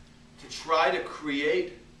announcements to try to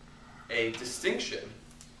create a distinction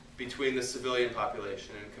between the civilian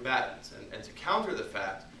population and combatants, and to counter the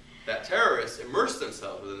fact that terrorists immerse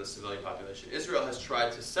themselves within the civilian population. Israel has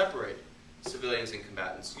tried to separate civilians and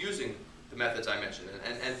combatants using the methods I mentioned.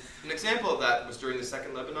 And an example of that was during the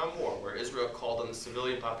Second Lebanon War, where Israel called on the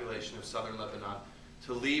civilian population of southern Lebanon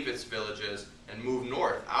to leave its villages and move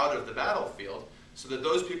north out of the battlefield so that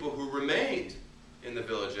those people who remained in the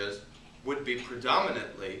villages would be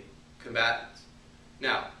predominantly combatants.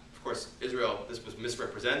 Now, of course, this was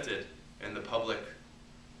misrepresented in the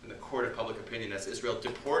court of public opinion as Israel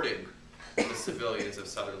deporting the civilians of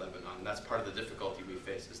southern Lebanon. And that's part of the difficulty we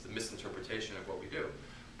face, is the misinterpretation of what we do.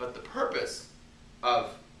 But the purpose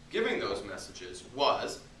of giving those messages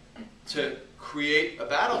was to create a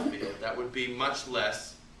battlefield that would be much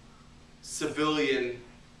less civilian,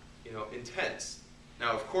 intense.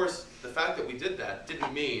 Now, of course, the fact that we did that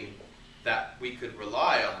didn't mean that we could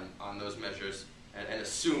rely on those measures and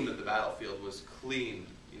assume that the battlefield was clean,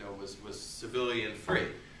 was civilian-free.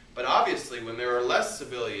 But obviously, when there are less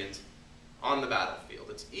civilians on the battlefield,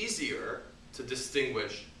 it's easier to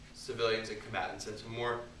distinguish civilians and combatants and to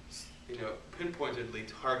more, pinpointedly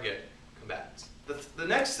target combatants. The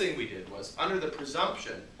next thing we did was, under the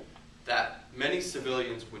presumption that many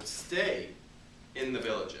civilians would stay in the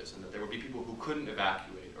villages and that there would be people who couldn't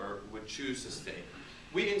evacuate or would choose to stay,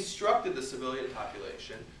 we instructed the civilian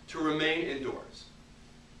population to remain indoors.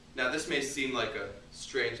 Now, this may seem like a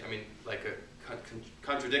strange, like a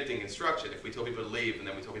contradicting instruction if we told people to leave and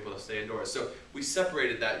then we told people to stay indoors. So we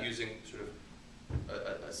separated that using sort of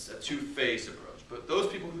a two-phase approach. But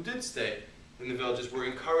those people who did stay in the villages were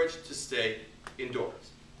encouraged to stay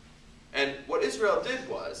indoors. And what Israel did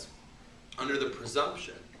was, under the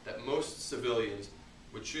presumption that most civilians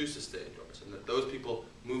would choose to stay indoors and that those people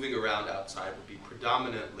moving around outside would be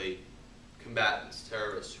predominantly combatants,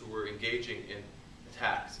 terrorists who were engaging in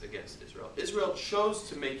attacks against Israel, Israel chose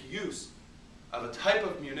to make use of a type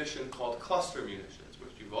of munition called cluster munitions,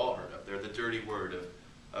 which you've we've all heard of. They're the dirty word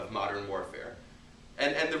of modern warfare.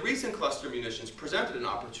 And the reason cluster munitions presented an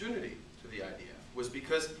opportunity to the IDF was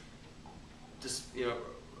because,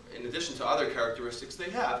 in addition to other characteristics they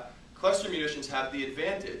have, cluster munitions have the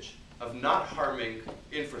advantage of not harming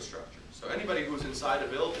infrastructure. So anybody who's inside a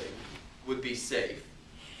building would be safe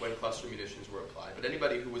when cluster munitions were applied, but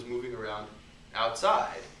anybody who was moving around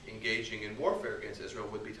outside, engaging in warfare against Israel,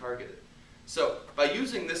 would be targeted. So by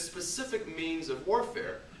using this specific means of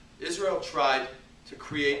warfare, Israel tried to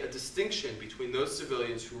create a distinction between those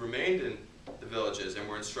civilians who remained in the villages and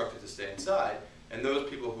were instructed to stay inside, and those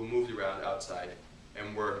people who moved around outside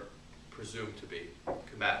and were presumed to be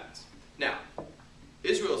combatants. Now,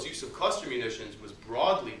 Israel's use of cluster munitions was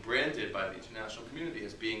broadly branded by the international community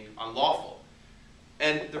as being unlawful.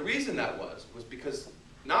 And the reason that was because,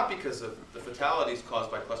 not because of the fatalities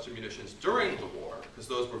caused by cluster munitions during the war, because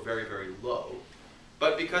those were very, very low,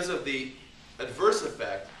 but because of the adverse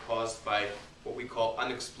effect caused by what we call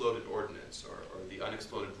unexploded ordnance, or the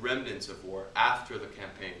unexploded remnants of war after the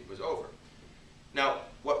campaign was over. Now,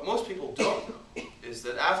 what most people don't know is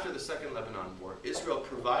that after the Second Lebanon War, Israel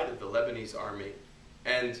provided the Lebanese army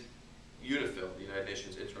and UNIFIL, the United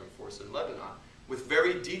Nations Interim Force in Lebanon, with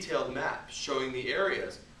very detailed maps showing the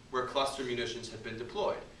areas where cluster munitions had been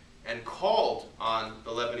deployed, and called on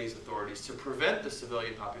the Lebanese authorities to prevent the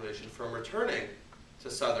civilian population from returning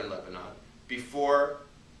to southern Lebanon before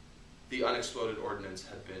the unexploded ordnance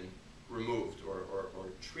had been removed or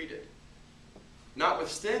treated.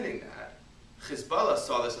 Notwithstanding that, Hezbollah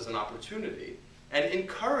saw this as an opportunity and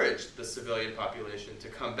encouraged the civilian population to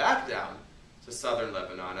come back down to southern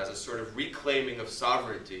Lebanon as a sort of reclaiming of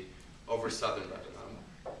sovereignty over southern Lebanon,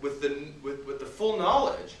 with the full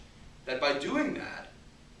knowledge that by doing that,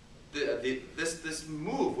 this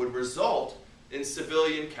move would result in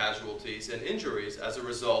civilian casualties and injuries as a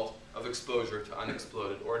result of exposure to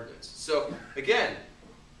unexploded ordnance. So again,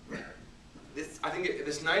 I think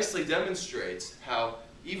this nicely demonstrates how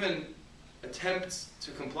even attempts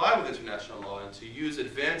to comply with international law and to use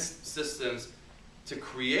advanced systems to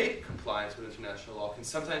create compliance with international law can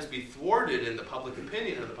sometimes be thwarted in the public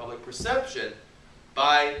opinion or the public perception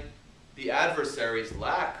by the adversary's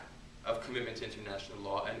lack of commitment to international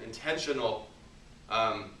law and intentional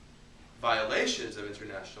violations of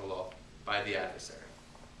international law by the adversary.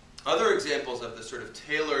 Other examples of the sort of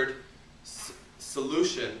tailored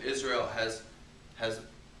solution Israel has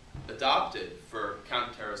adopted for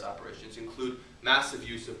counterterrorist operations include massive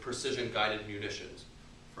use of precision-guided munitions,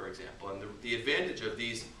 for example. And the advantage of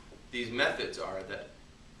these methods are that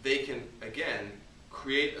they can, again,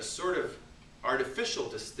 create a sort of artificial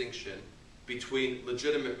distinction between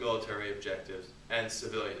legitimate military objectives and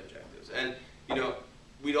civilian objectives. And,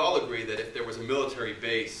 we'd all agree that if there was a military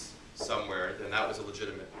base somewhere, then that was a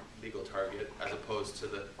legitimate legal target, as opposed to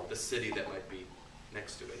the city that might be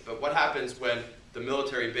next to it. But what happens when the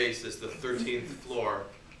military base is the 13th floor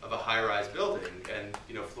of a high-rise building, and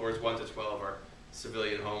floors 1 to 12 are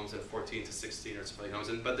civilian homes and 14 to 16 are civilian homes,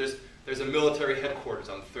 but there's a military headquarters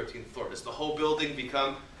on the 13th floor. Does the whole building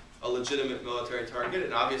become a legitimate military target?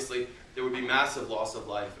 And obviously there would be massive loss of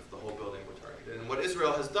life if the whole building were targeted. And what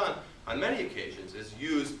Israel has done on many occasions is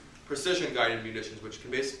use precision-guided munitions, which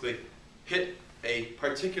can basically hit a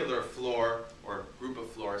particular floor or group of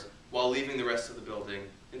floors while leaving the rest of the building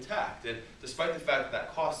intact. And despite the fact that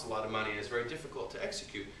that costs a lot of money and is very difficult to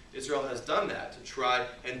execute, Israel has done that to try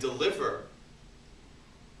and deliver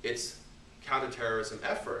its counterterrorism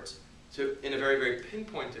efforts in a very, very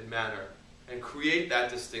pinpointed manner and create that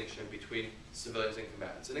distinction between civilians and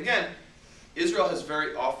combatants. And again, Israel has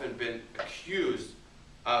very often been accused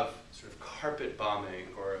of sort of carpet bombing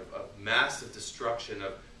or of massive destruction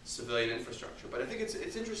of civilian infrastructure. But I think it's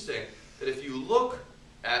interesting that if you look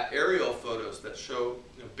at aerial photos that show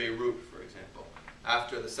Beirut, for example,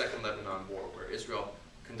 after the Second Lebanon War, where Israel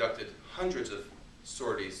conducted hundreds of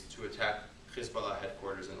sorties to attack Hezbollah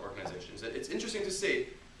headquarters and organizations, it's interesting to see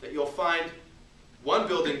that you'll find one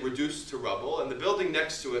building reduced to rubble and the building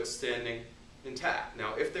next to it standing intact.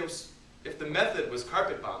 Now, if the method was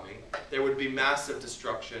carpet bombing, there would be massive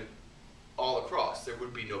destruction all across. There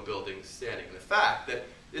would be no buildings standing. And the fact that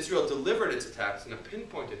Israel delivered its attacks in a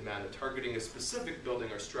pinpointed manner, targeting a specific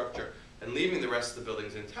building or structure and leaving the rest of the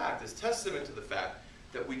buildings intact, is testament to the fact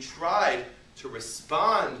that we tried to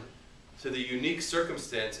respond to the unique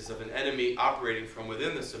circumstances of an enemy operating from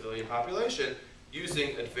within the civilian population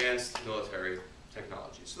using advanced military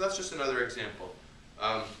technology. So that's just another example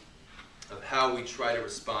of how we try to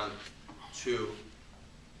respond to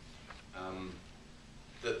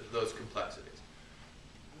those complexities.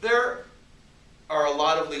 There are a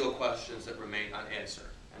lot of legal questions that remain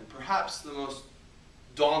unanswered, and perhaps the most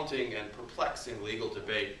daunting and perplexing legal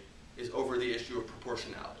debate is over the issue of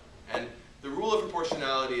proportionality. And the rule of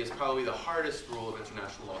proportionality is probably the hardest rule of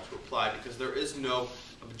international law to apply because there is no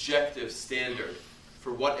objective standard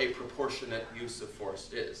for what a proportionate use of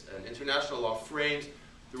force is. And international law frames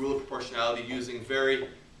the rule of proportionality using very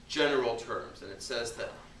general terms. And it says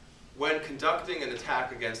that when conducting an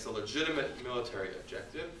attack against a legitimate military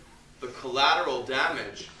objective, the collateral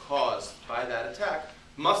damage caused by that attack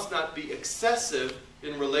must not be excessive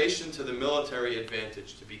in relation to the military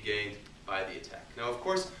advantage to be gained by the attack. Now, of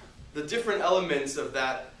course, the different elements of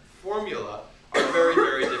that formula are very,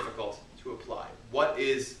 very difficult to apply.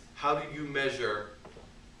 How do you measure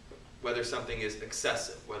whether something is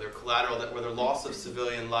excessive, whether loss of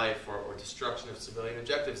civilian life or destruction of civilian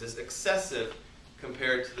objectives is excessive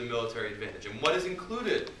compared to the military advantage? And what is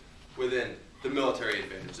included within the military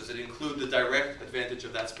advantage? Does it include the direct advantage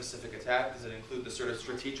of that specific attack? Does it include the sort of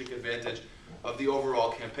strategic advantage of the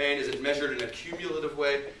overall campaign? Is it measured in a cumulative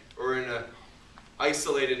way or in an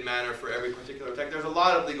isolated manner for every particular attack? There's a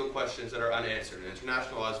lot of legal questions that are unanswered, and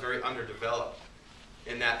international law is very underdeveloped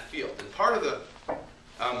in that field. And part of the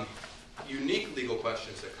unique legal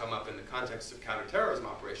questions that come up in the context of counterterrorism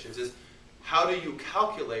operations is how do you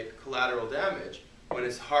calculate collateral damage when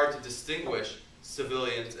it's hard to distinguish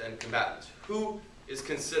civilians and combatants? Who is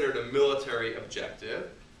considered a military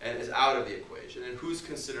objective and is out of the equation, and who's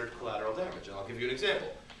considered collateral damage? And I'll give you an example.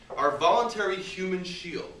 Are voluntary human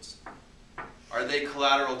shields, are they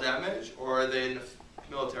collateral damage or are they a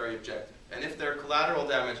military objective? And if they're collateral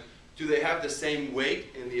damage, do they have the same weight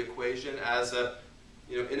in the equation as a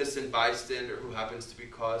innocent bystander who happens to be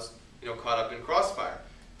caught up in crossfire?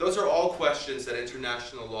 Those are all questions that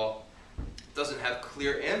international law doesn't have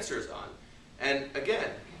clear answers on. And again,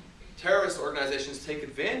 terrorist organizations take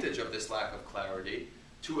advantage of this lack of clarity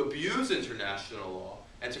to abuse international law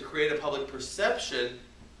and to create a public perception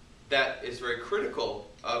that is very critical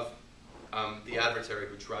of the adversary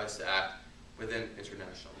who tries to act within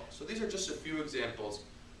international law. So these are just a few examples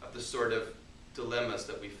of the sort of dilemmas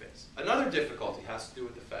that we face. Another difficulty has to do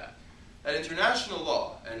with the fact that international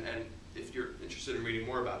law, and if you're interested in reading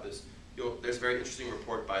more about this, there's a very interesting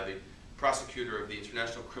report by the prosecutor of the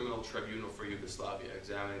International Criminal Tribunal for Yugoslavia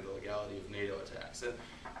examining the legality of NATO attacks. And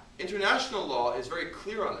international law is very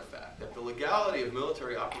clear on the fact that the legality of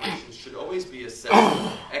military operations should always be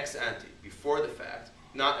assessed ex ante, before the fact,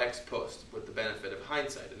 not ex post, with the benefit of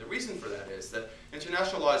hindsight. And the reason for that is that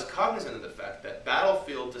international law is cognizant of the fact that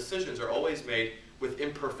battlefield decisions are always made with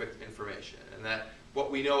imperfect information, and that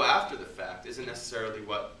what we know after the fact isn't necessarily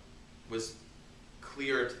what was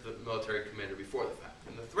clear to the military commander before the fact.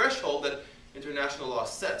 And the threshold that international law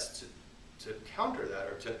sets to counter that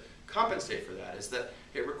or to compensate for that is that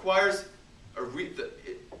it requires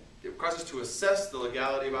us to assess the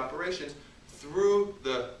legality of operations through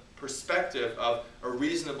the perspective of a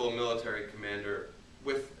reasonable military commander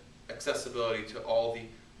with accessibility to all the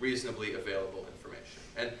reasonably available information.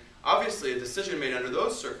 And obviously a decision made under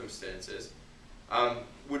those circumstances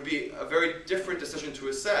would be a very different decision to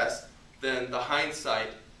assess than the hindsight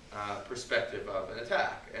perspective of an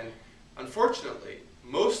attack. And unfortunately,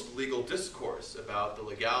 most legal discourse about the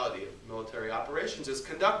legality of military operations is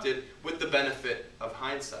conducted with the benefit of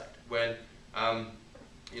hindsight, when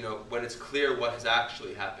when it's clear what has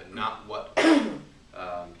actually happened, not what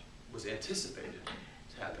was anticipated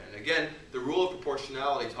to happen. And again, the rule of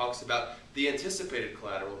proportionality talks about the anticipated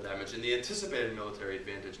collateral damage and the anticipated military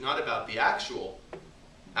advantage, not about the actual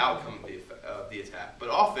outcome of the attack. But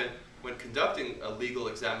often, when conducting a legal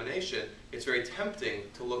examination, it's very tempting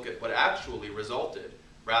to look at what actually resulted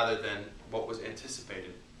rather than what was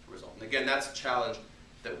anticipated to result. And again, that's a challenge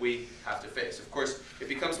that we have to face. Of course, it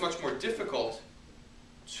becomes much more difficult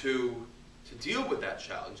to deal with that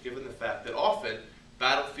challenge, given the fact that often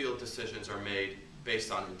battlefield decisions are made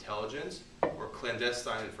based on intelligence or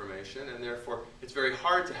clandestine information, and therefore it's very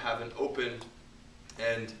hard to have an open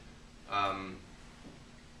and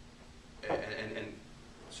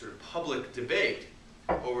sort of public debate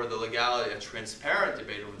over the legality, a transparent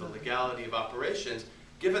debate over the legality of operations,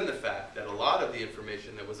 given the fact that a lot of the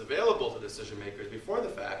information that was available to decision makers before the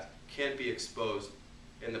fact can't be exposed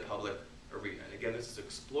in the public arena. And again, this is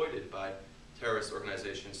exploited by terrorist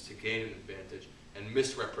organizations to gain an advantage and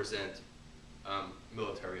misrepresent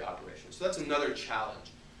military operations. So that's another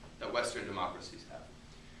challenge that Western democracies have.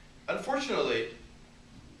 Unfortunately,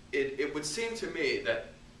 it would seem to me that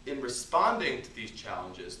in responding to these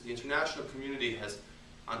challenges, the international community has,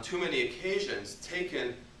 on too many occasions,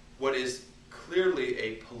 taken what is clearly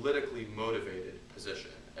a politically motivated position.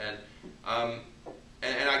 And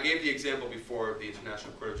I gave the example before of the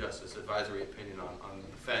International Court of Justice advisory opinion on the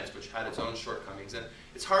defense, which had its own shortcomings. And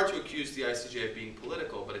it's hard to accuse the ICJ of being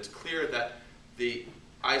political, but it's clear that the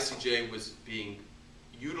ICJ was being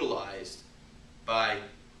utilized by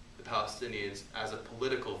the Palestinians as a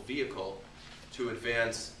political vehicle to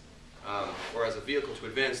advance, or as a vehicle to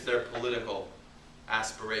advance their political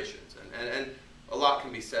aspirations. And a lot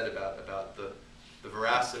can be said about the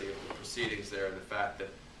veracity of the proceedings there, and the fact that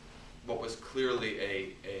what was clearly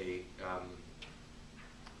a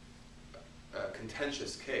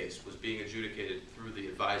contentious case was being adjudicated through the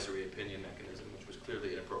advisory opinion mechanism, which was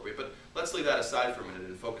clearly inappropriate. But let's leave that aside for a minute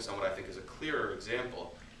and focus on what I think is a clearer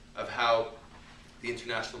example of how the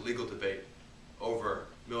international legal debate over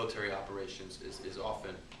military operations is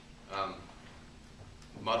often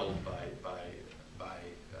muddled by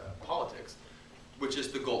politics, which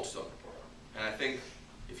is the Goldstone report. And I think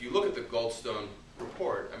if you look at the Goldstone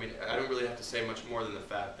report, I mean, I don't really have to say much more than the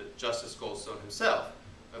fact that Justice Goldstone himself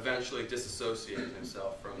eventually disassociated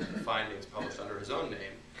himself from the findings published under his own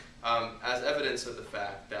name, as evidence of the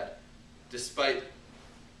fact that despite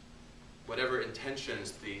whatever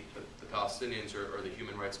intentions the Palestinians or the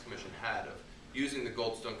Human Rights Commission had of using the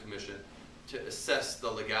Goldstone Commission to assess the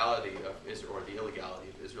legality of Israel, or the illegality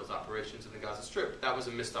of Israel's operations in the Gaza Strip, that was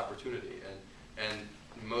a missed opportunity. And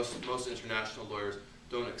most international lawyers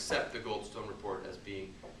don't accept the Goldstone report as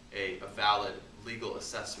being a valid legal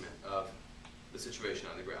assessment of the situation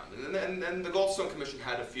on the ground. And then the Goldstone Commission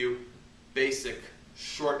had a few basic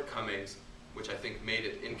shortcomings which I think made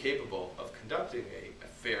it incapable of conducting a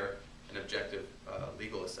fair and objective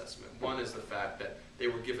legal assessment. One is the fact that they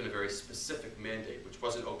were given a very specific mandate, which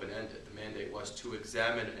wasn't open-ended. The mandate was to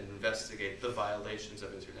examine and investigate the violations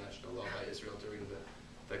of international law by Israel during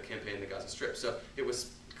the campaign in the Gaza Strip. So it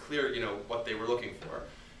was clear, what they were looking for.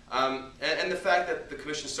 And the fact that the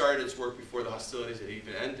commission started its work before the hostilities had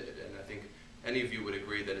even ended, and I think any of you would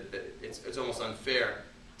agree that it's almost unfair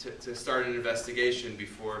to start an investigation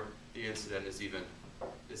before the incident is even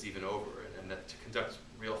over, and that to conduct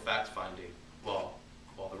real fact-finding while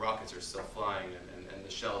the rockets are still flying and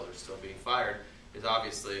the shells are still being fired is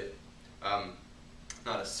obviously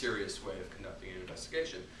not a serious way of conducting an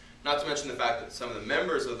investigation. Not to mention the fact that some of the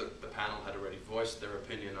members of the panel had already voiced their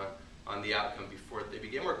opinion on the outcome before they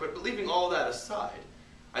began work. But leaving all that aside,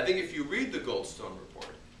 I think if you read the Goldstone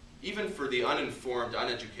report, even for the uninformed,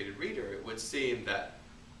 uneducated reader, it would seem that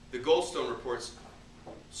the Goldstone report's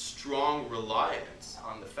strong reliance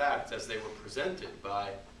on the facts as they were presented by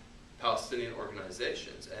Palestinian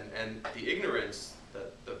organizations and the ignorance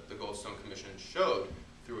that the Goldstone Commission showed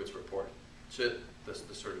through its report to the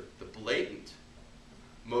sort of the blatant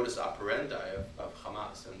modus operandi of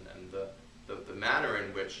Hamas and the manner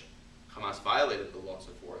in which Hamas violated the laws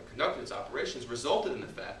of war and conducted its operations resulted in the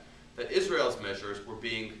fact that Israel's measures were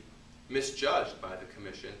being misjudged by the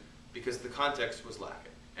Commission because the context was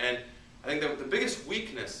lacking. And I think that the biggest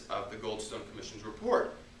weakness of the Goldstone Commission's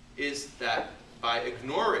report is that by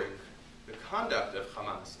ignoring the conduct of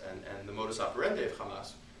Hamas and the modus operandi of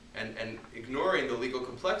Hamas and ignoring the legal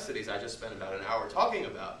complexities I just spent about an hour talking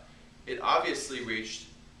about, it obviously reached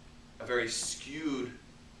a very skewed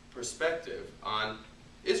perspective on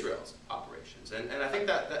Israel's operations. And I think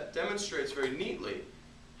that demonstrates very neatly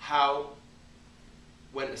how,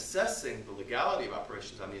 when assessing the legality of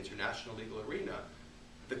operations on the international legal arena,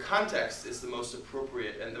 the context is the most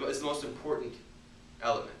appropriate and is the most important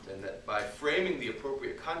element, and that by framing the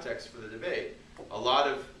appropriate context for the debate, a lot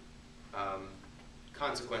of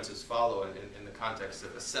consequences follow in the context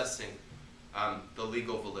of assessing the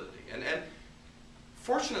legal validity. And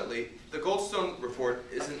fortunately, the Goldstone report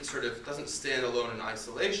doesn't stand alone in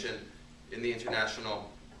isolation in the international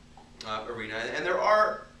arena, and there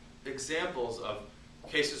are examples of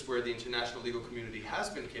cases where the international legal community has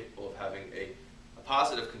been capable of having a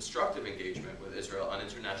positive, constructive engagement with Israel on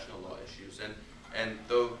international law issues, and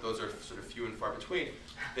though those are sort of few and far between,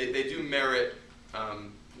 they do merit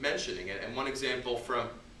mentioning. And one example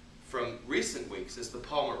from recent weeks is the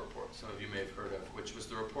Palmer Report, some of you may have heard of, which was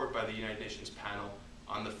the report by the United Nations panel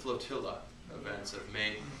on the flotilla events of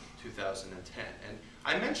May 2010. And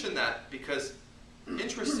I mention that because,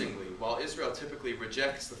 interestingly, while Israel typically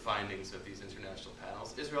rejects the findings of these international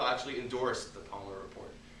panels, Israel actually endorsed the Palmer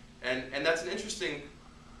Report. And that's an interesting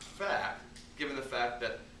fact, given the fact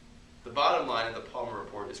that the bottom line of the Palmer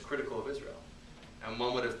Report is critical of Israel. And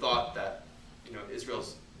one would have thought that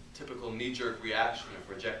Israel's typical knee-jerk reaction of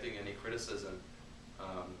rejecting any criticism,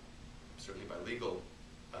 certainly by legal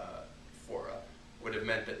fora, would have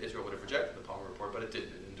meant that Israel would have rejected the Palmer Report, but it didn't.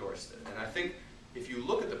 It endorsed it. And I think if you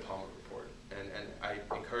look at the Palmer Report, and I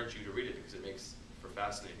encourage you to read it because it makes for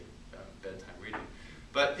fascinating bedtime reading,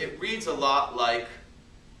 but it reads a lot like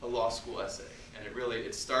a law school essay. And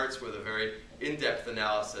it starts with a very in-depth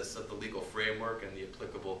analysis of the legal framework and the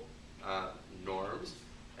applicable norms.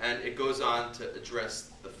 And it goes on to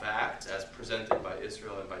address the facts as presented by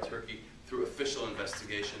Israel and by Turkey through official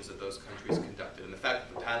investigations that those countries conducted. And the fact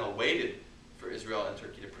that the panel waited for Israel and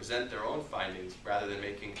Turkey to present their own findings rather than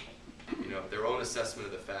making their own assessment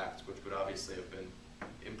of the facts, which would obviously have been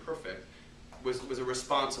imperfect, was a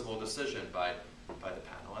responsible decision by the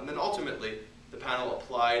panel. And then ultimately, the panel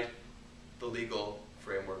applied the legal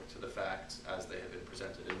framework to the facts as they had been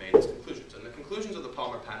presented and made its conclusions. And the conclusions of the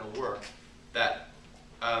Palmer panel were that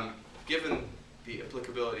given the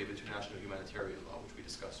applicability of international humanitarian law, which we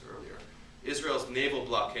discussed earlier, Israel's naval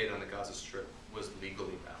blockade on the Gaza Strip was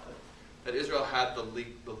legally valid, that Israel had the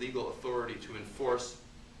legal authority to enforce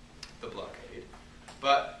the blockade,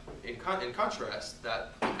 but in contrast,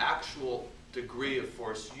 that the actual degree of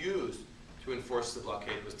force used to enforce the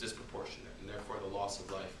blockade was disproportionate, and therefore the loss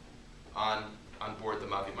of life on board the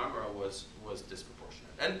Mavi Marmara was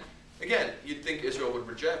disproportionate. And again, you'd think Israel would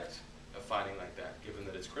reject a finding like that, given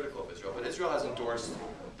that it's critical of Israel, but Israel has endorsed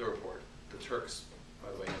the report. The Turks,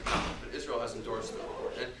 by the way, but Israel has endorsed the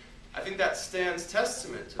report. And I think that stands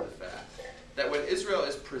testament to the fact that when Israel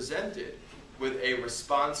is presented with a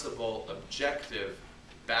responsible, objective,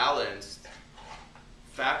 balanced,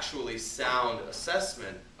 factually sound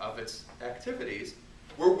assessment of its activities,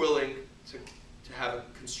 we're willing to have a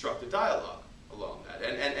constructive dialogue along that.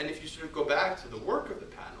 And if you sort of go back to the work of the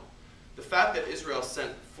panel, the fact that Israel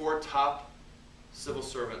sent 4 top civil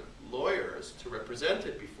servant lawyers to represent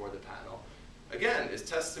it before the panel, again, is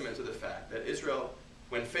testament to the fact that Israel,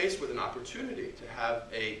 when faced with an opportunity to have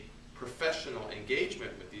a professional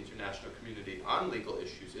engagement with the international community on legal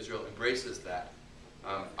issues, Israel embraces that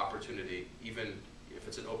opportunity, even if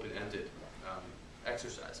it's an open-ended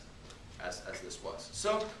exercise, as this was.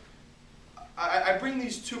 So I bring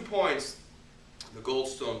these 2 points, the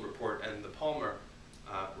Goldstone report and the Palmer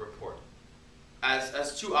report,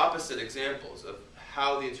 as 2 opposite examples of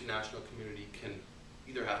how the international community can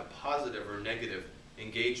either have a positive or negative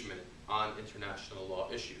engagement on international law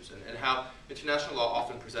issues, and how international law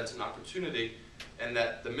often presents an opportunity, and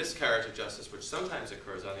that the miscarriage of justice, which sometimes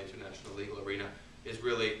occurs on the international legal arena, is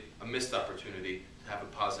really a missed opportunity to have a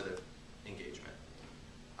positive engagement.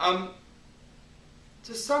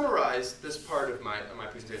 To summarize this part of my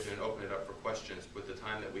presentation and open it up for questions with the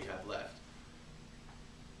time that we have left,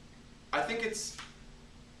 I think it's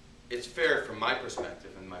fair from my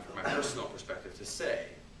perspective and from my personal perspective to say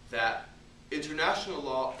that international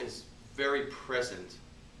law is very present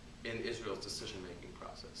in Israel's decision-making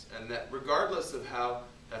process, and that regardless of how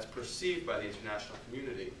that's perceived by the international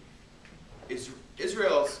community,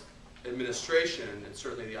 Israel's administration, and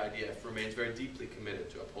certainly the IDF, remains very deeply committed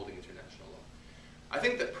to upholding international law. I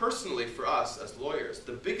think that personally for us as lawyers,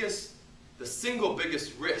 the single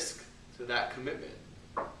biggest risk to that commitment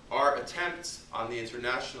are attempts on the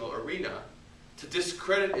international arena to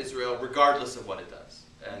discredit Israel regardless of what it does.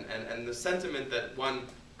 And the sentiment that one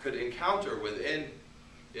could encounter within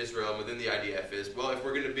Israel and within the IDF is, well, if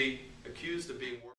we're going to be accused of being